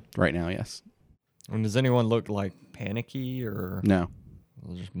coming in right now. Yes. And does anyone look like panicky or no?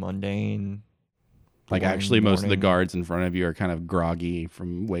 Just mundane. Like actually, most of the guards in front of you are kind of groggy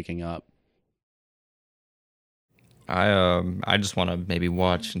from waking up. I just want to maybe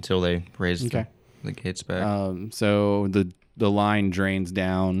watch until they raise the gates back. So the line drains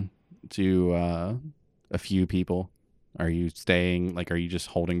down to a few people. Are you staying? Like, are you just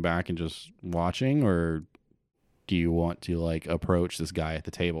holding back and just watching, or do you want to like approach this guy at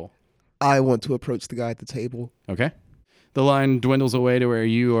the table? I want to approach the guy at the table. Okay. The line dwindles away to where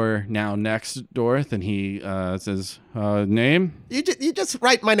you are now next, Dorth, and he says, name? You just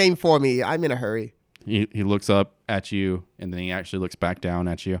write my name for me. I'm in a hurry. He looks up at you, and then he actually looks back down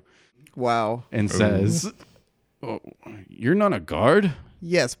at you. Wow. And says, oh, you're not a guard?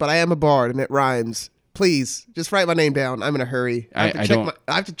 Yes, but I am a bard, and it rhymes. Please, just write my name down. I'm in a hurry. I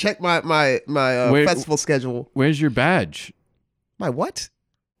have to check my festival schedule. Where's your badge? My what?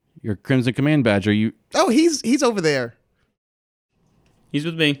 Your Crimson Command badge. Are you? Oh, he's over there. He's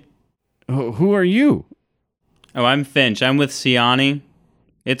with me. Who are you? Oh, I'm Finch. I'm with Siani.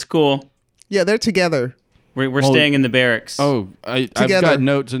 It's cool. Yeah, they're together. We're staying in the barracks. Oh, I've got a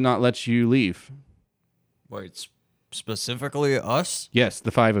note to not let you leave. Wait, specifically us? Yes,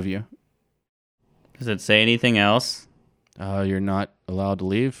 the 5 of you. Does it say anything else? You're not allowed to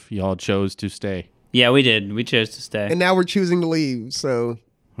leave. Y'all chose to stay. Yeah, we did. We chose to stay. And now we're choosing to leave, so...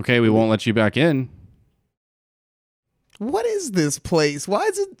 Okay, we won't let you back in. What is this place? Why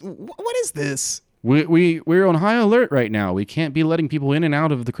is it... What is this? We're on high alert right now. We can't be letting people in and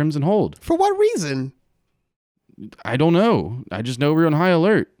out of the Crimson Hold. For what reason? I don't know. I just know we're on high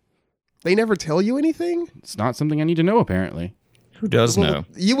alert. They never tell you anything? It's not something I need to know, apparently. Who does know?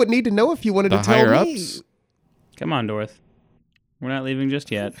 You would need to know if you wanted to tell me. The higher-ups? Come on, Dorth. We're not leaving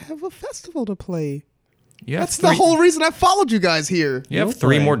just yet. I have a festival to play. That's the whole reason I followed you guys here. You have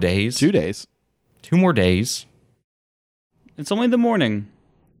 3 more days. 2 days. 2 more days. It's only the morning.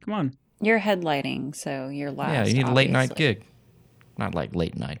 Come on. You're headlighting, so you're last. Yeah, you need a late night obviously. gig. Not like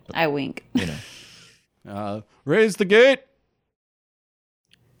late night, but I wink. you know. Raise the gate.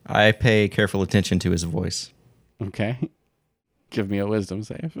 I pay careful attention to his voice. Okay. Give me a wisdom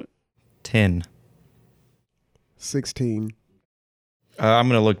save. 10. 16. I'm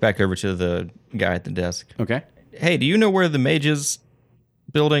going to look back over to the guy at the desk. Okay. Hey, do you know where the mage's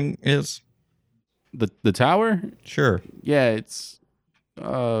building is? The tower? Sure. Yeah, it's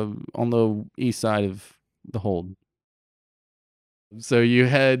on the east side of the hold. So you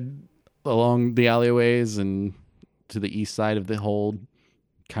head along the alleyways and to the east side of the hold,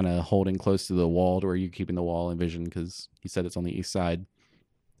 kind of holding close to the wall to where you're keeping the wall in vision because he said it's on the east side.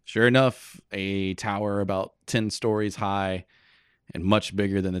 Sure enough, a tower about 10 stories high and much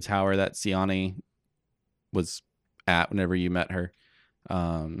bigger than the tower that Siani was at whenever you met her.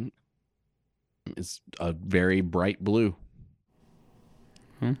 Is a very bright blue.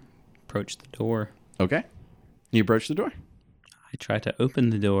 Approach the door. Okay. You approach the door. I try to open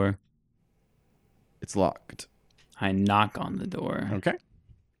the door. It's locked. I knock on the door. Okay.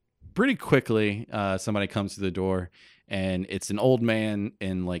 Pretty quickly, somebody comes to the door, and it's an old man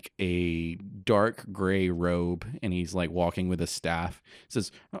in like a dark gray robe, and he's like walking with a staff. He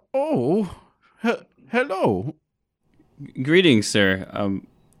says, "Oh, hello. Greetings, sir.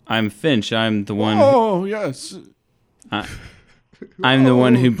 I'm Finch. I'm the one. Oh, yes. I'm the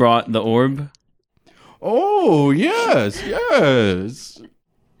one who brought the orb. Oh, yes, yes.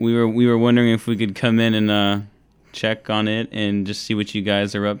 We were wondering if we could come in and check on it and just see what you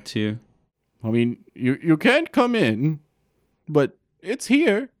guys are up to. I mean, you can't come in, but it's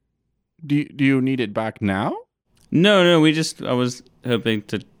here. Do you need it back now? No, I was hoping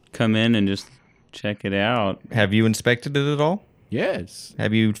to come in and just check it out. Have you inspected it at all? Yes.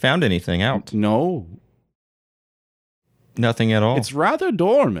 Have you found anything out? No. Nothing at all. It's rather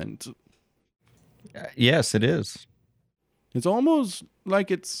dormant. Yes, it is. It's almost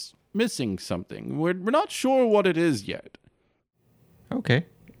like it's missing something. We're not sure what it is yet. Okay.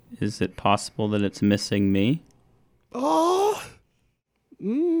 Is it possible that it's missing me? Oh.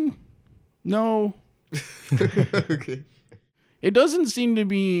 No. Okay. It doesn't seem to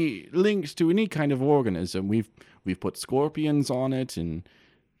be linked to any kind of organism. We've put scorpions on it, and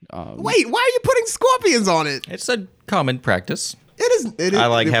Wait, why are you putting scorpions on it? It's a common practice. It is.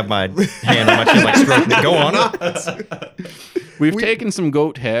 I have my hand on my chin, like stroking it. Go on. we've taken some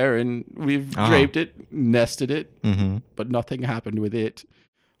goat hair and we've draped it, nested it, but nothing happened with it.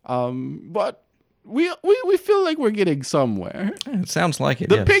 But we feel like we're getting somewhere. It sounds like it.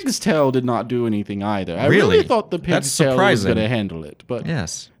 The yes. pig's tail did not do anything either. I Really? really thought the That's pig's tail was surprising. going to handle it, but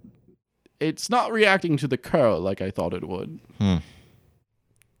Yes. it's not reacting to the curl like I thought it would.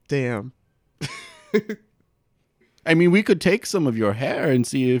 Damn. I mean, we could take some of your hair and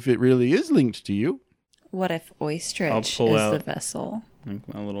see if it really is linked to you. What if I'll Ostrich pull is out- the vessel?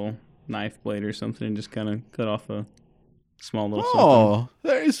 Like my little knife blade or something and just kind of cut off a small little something. Oh,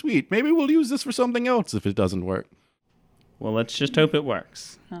 very sweet. Maybe we'll use this for something else if it doesn't work. Well, let's just hope it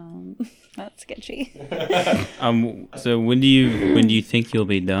works. That's sketchy. So when do you think you'll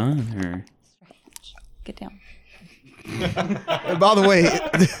be done? Or Get down. And by the way,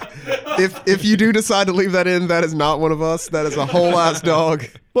 if you do decide to leave that in, that is not one of us. That is a whole ass dog.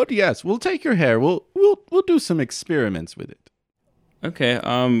 But yes, we'll take your hair. We'll do some experiments with it. okay,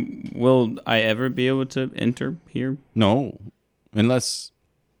 will I ever be able to enter here? No, unless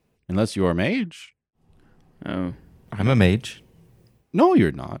you're a mage. Oh, I'm a mage. No,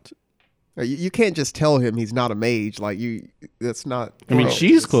 you're not. You can't just tell him he's not a mage. Like you, that's not. I mean, gross.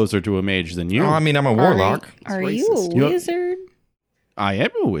 she's closer to a mage than you. Oh, I mean, I'm a warlock. Are It's you a racist. You're- wizard? I am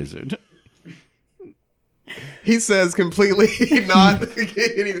a wizard. He says completely not.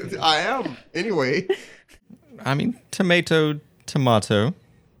 I am anyway. I mean, tomato.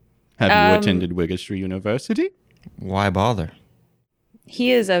 Have you attended Wigistry University? Why bother?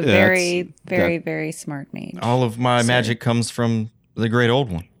 He is a very, That's- very, that- very smart mage. All of my magic comes from the great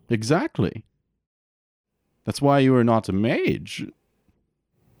old one. Exactly. That's why you are not a mage.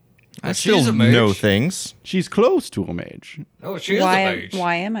 I she's still a mage. know things. She's close to a mage. Oh, she is why, a mage.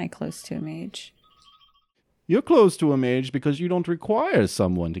 why am I close to a mage? You're close to a mage because you don't require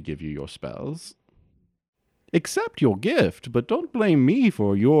someone to give you your spells. Accept your gift, but don't blame me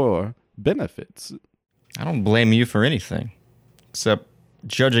for your benefits. I don't blame you for anything, except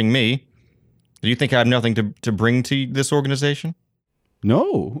judging me. Do you think I have nothing to bring to this organization?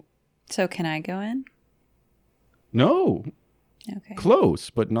 No. So can I go in? No. Okay. Close,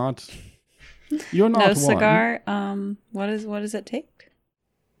 but not. You're not No one. cigar. What does it take?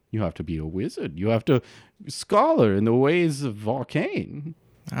 You have to be a wizard. You have to scholar in the ways of Arcane.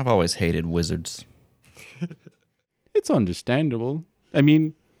 I've always hated wizards. It's understandable. I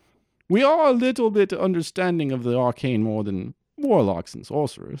mean, we are a little bit understanding of the arcane more than warlocks and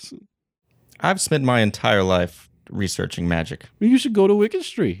sorcerers. I've spent my entire life researching magic. You should go to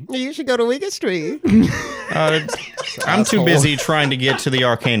Wigistry. You should go to Wigistry. I'm too busy trying to get to the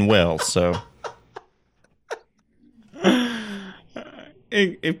arcane well, so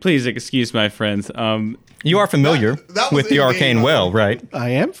please excuse my friends. you are familiar that was with the in-game, arcane well, right? I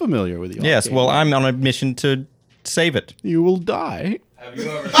am familiar with the Yes, arcane. well, I'm on a mission to save it. You will die.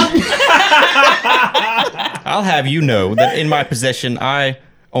 I'll have you know that in my possession, I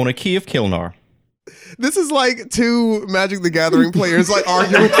own a key of Kilnar. This is like two Magic the Gathering players like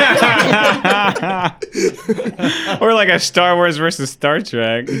arguing. Or like a Star Wars versus Star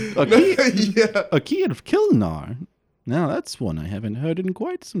Trek. A key, Yeah. a key of Kilnar. Now that's one I haven't heard in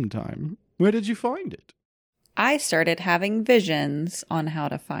quite some time. Where did you find it? I started having visions on how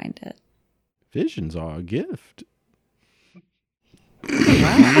to find it. Visions are a gift.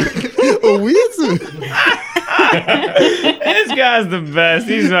 A wizard. This guy's the best.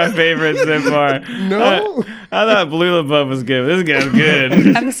 He's my favorite so far. No. I thought Blue LaBeouf was good. This guy's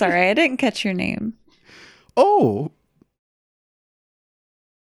good. I'm sorry, I didn't catch your name. Oh,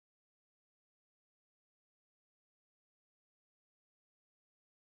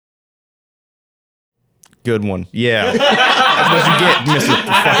 Good one. Yeah. That's what you get, Mr.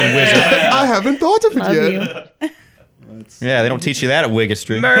 Fucking Wizard. I haven't thought of it Love yet. you. Yeah, they don't teach you that at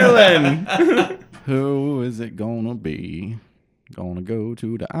Wigistry. Merlin. who is it gonna be? Gonna go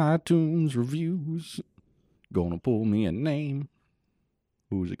to the iTunes reviews. Gonna pull me a name.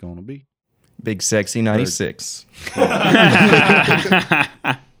 Who's it gonna be? Big Sexy 96.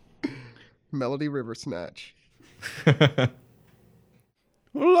 Melody River Snatch.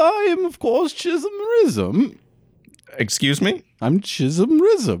 Well, I am, of course, Chisholm Rism. Excuse me? I'm Chisholm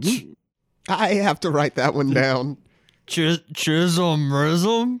Rism. I have to write that one down. Chisholm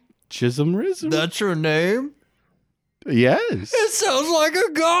Rism? Chisholm Rism? That's your name? Yes. It sounds like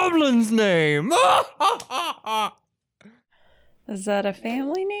a goblin's name. Is that a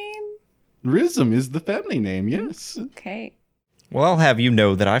family name? Rism is the family name, yes. Okay. Well, I'll have you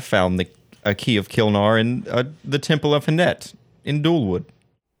know that I found a key of Kilnar in the Temple of Hanet in Dulwood.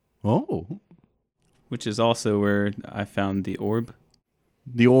 Oh. Which is also where I found the orb.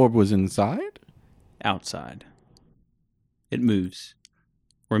 The orb was inside? Outside. It moves.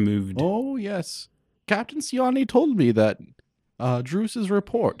 Or moved. Oh, yes. Captain Siani told me that Druce's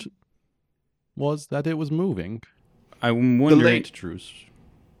report was that it was moving. I'm wondering... The late Druce.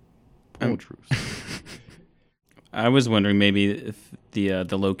 Poor Druce. I was wondering maybe if the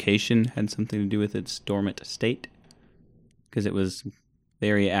location had something to do with its dormant state. Because it was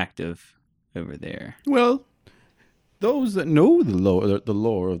very active over there. Well, those that know the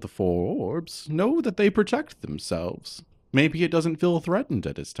lore of the four orbs know that they protect themselves. Maybe it doesn't feel threatened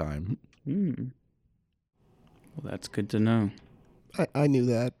at this time. Well, that's good to know. I knew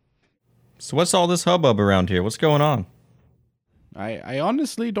that. So what's all this hubbub around here? What's going on? I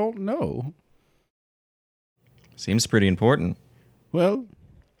honestly don't know. Seems pretty important. Well,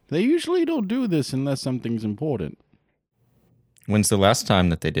 they usually don't do this unless something's important. When's the last time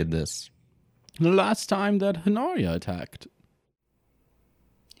that they did this? The last time that Hanaria attacked.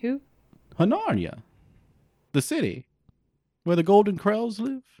 Who? Hanaria. The city. Where the Golden Krells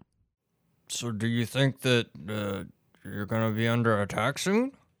live. So do you think that you're going to be under attack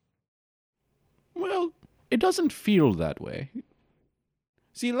soon? Well, it doesn't feel that way.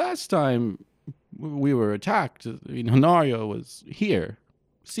 See, last time we were attacked, Hanaria was here,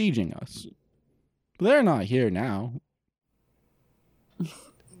 sieging us. They're not here now.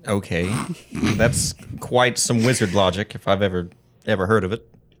 Okay. That's quite some wizard logic, if I've ever heard of it.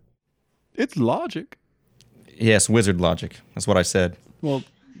 It's logic. Yes, wizard logic. That's what I said. Well,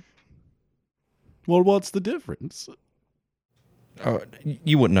 what's the difference?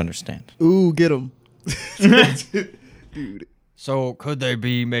 You wouldn't understand. Ooh, get him. Dude. So could they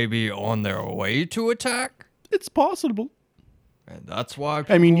be maybe on their way to attack? It's possible. And that's why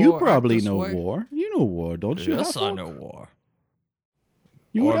I mean, you people act probably this know way? war. You know war, don't you? Yes, I Hafok? know war.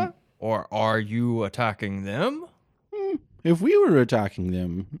 You would Or are you attacking them? If we were attacking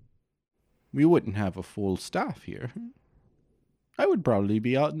them, we wouldn't have a full staff here. I would probably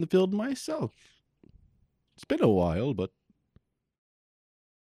be out in the field myself. It's been a while, but...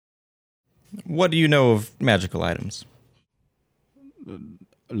 What do you know of magical items?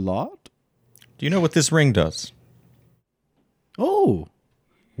 A lot? Do you know what this ring does? Oh,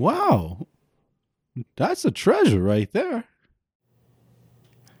 wow. That's a treasure right there.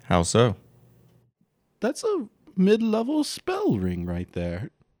 How so? That's a mid-level spell ring right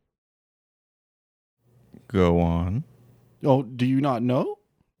there. Go on. Oh, do you not know?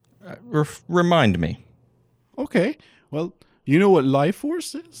 Remind me. Okay, well, you know what Life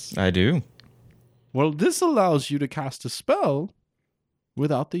Force is? I do. Well, this allows you to cast a spell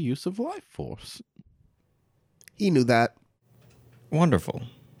without the use of Life Force. He knew that. Wonderful.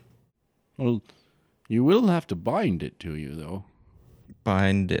 Well, you will have to bind it to you, though.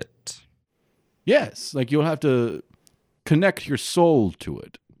 Bind it. Yes, like you'll have to connect your soul to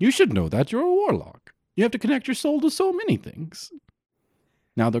it. You should know that. You're a warlock. You have to connect your soul to so many things.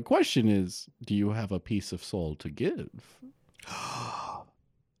 Now, the question is, do you have a piece of soul to give?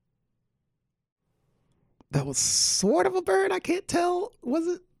 That was sort of a burn. I can't tell.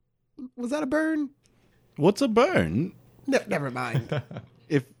 Was that a burn? What's a burn? Never mind.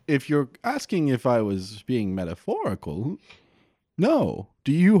 If you're asking if I was being metaphorical, no.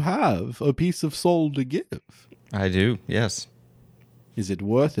 Do you have a piece of soul to give? I do, yes. Is it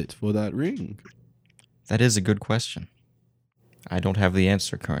worth it for that ring? That is a good question. I don't have the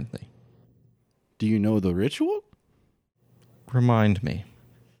answer currently. Do you know the ritual? Remind me.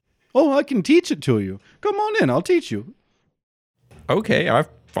 Oh, I can teach it to you. Come on in, I'll teach you. Okay, I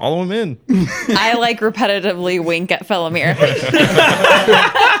follow him in. I repetitively wink at Felomir.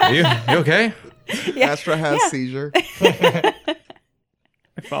 you okay? Yeah. Astra has seizure. I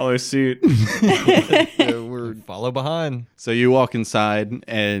follow suit. We're Follow behind. So you walk inside,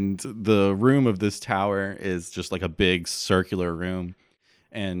 and the room of this tower is just like a big circular room.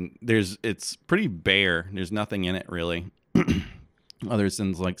 And it's pretty bare. There's nothing in it, really. Other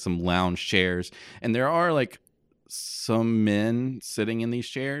than like some lounge chairs. And there are like some men sitting in these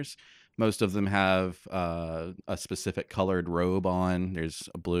chairs, Most of them have a specific colored robe on. There's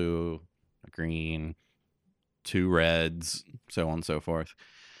a blue, a green, 2 reds, so on and so forth.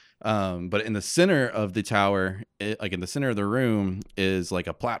 But in the center of the tower, like in the center of the room, is like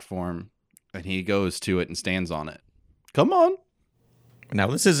a platform, and he goes to it and stands on it. Come on. Now,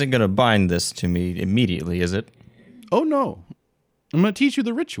 this isn't going to bind this to me immediately, is it? Oh, no. I'm going to teach you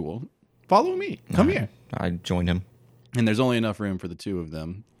the ritual. Follow me. Come here. I join him. And there's only enough room for the 2 of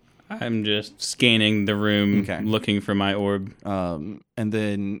them. I'm just scanning the room, looking for my orb. And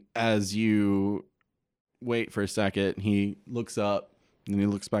then as you wait for a second, he looks up, and he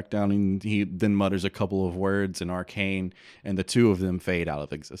looks back down, and he then mutters a couple of words in arcane, and the 2 of them fade out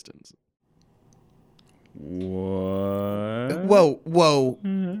of existence. What? Whoa.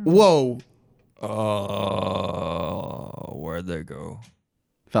 Where'd they go?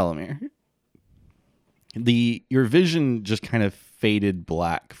 Falamir. Your vision just kind of faded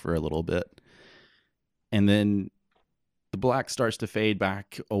black for a little bit. And then the black starts to fade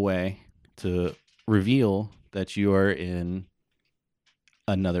back away to reveal that you are in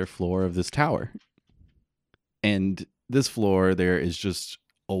another floor of this tower. And this floor, there is just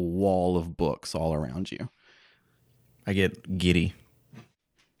a wall of books all around you. I get giddy.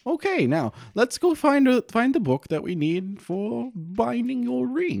 Okay, now let's go find the book that we need for binding your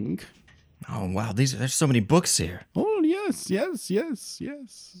ring. Oh, wow. There's so many books here. Oh, yes.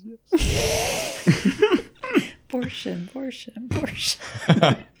 Portion.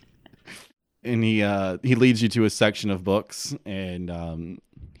 And he leads you to a section of books, and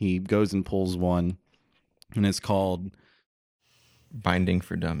he goes and pulls one, and it's called Binding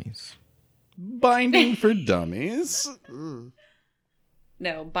for Dummies. Binding for Dummies.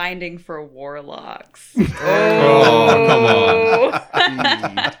 No, Binding for Warlocks. Oh, come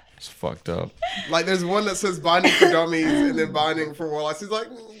on. It's fucked up. Like, there's one that says Binding for Dummies and then Binding for Warlocks. He's like,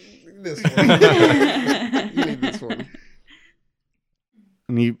 this one. You need this one.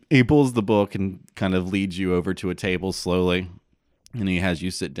 And he pulls the book and kind of leads you over to a table slowly. And he has you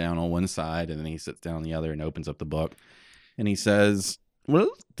sit down on one side, and then he sits down on the other and opens up the book. And he says,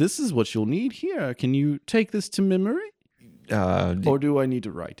 well, this is what you'll need here. Can you take this to memory? Or do I need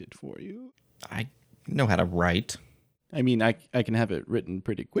to write it for you? I know how to write. I mean, I can have it written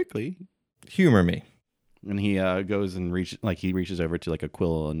pretty quickly. Humor me. And he goes and reaches over to like a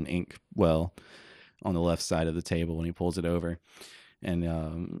quill and ink well on the left side of the table, and he pulls it over.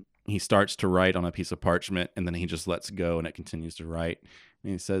 And he starts to write on a piece of parchment, and then he just lets go, and it continues to write.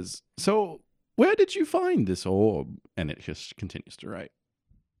 And he says, so where did you find this orb? And it just continues to write.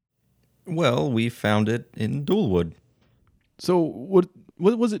 Well, we found it in Dulwood. So what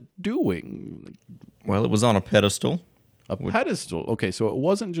was it doing? Well, it was on a pedestal. A pedestal? Okay, so it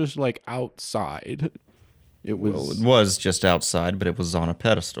wasn't just like outside. It was... Well, it was just outside, but it was on a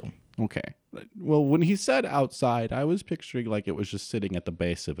pedestal. Okay. Well, when he said outside, I was picturing like it was just sitting at the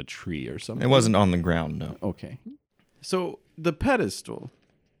base of a tree or something. It wasn't on the ground, no. Okay. So the pedestal,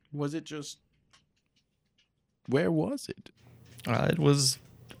 was it just... Where was it? It was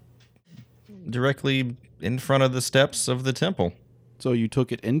directly in front of the steps of the temple. So you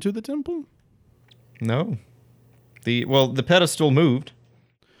took it into the temple? No. The pedestal moved.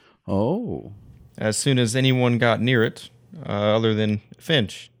 Oh. As soon as anyone got near it, other than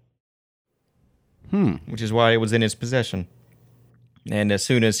Finch. Which is why it was in his possession. And as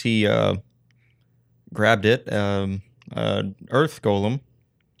soon as he grabbed it, Earth Golem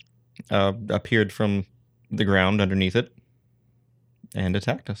appeared from the ground underneath it and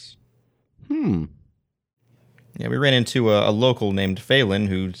attacked us. Yeah, we ran into a local named Phelan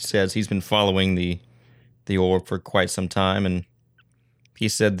who says he's been following the orb for quite some time, and he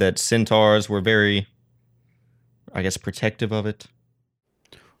said that centaurs were very, I guess, protective of it.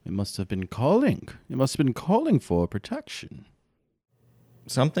 It must have been calling. It must have been calling for protection.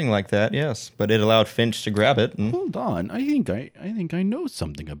 Something like that, yes. But it allowed Finch to grab it. And... Hold on. I think I know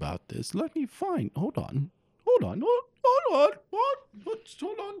something about this. Let me find. Hold on. What?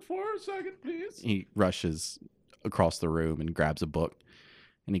 Hold on for a second, please. He rushes across the room and grabs a book,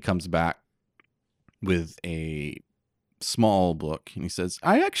 and he comes back with a small book, and he says,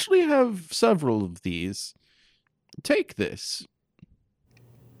 I actually have several of these. Take this.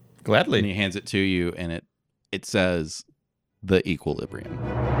 Gladly. And he hands it to you, and it says The Equilibrium.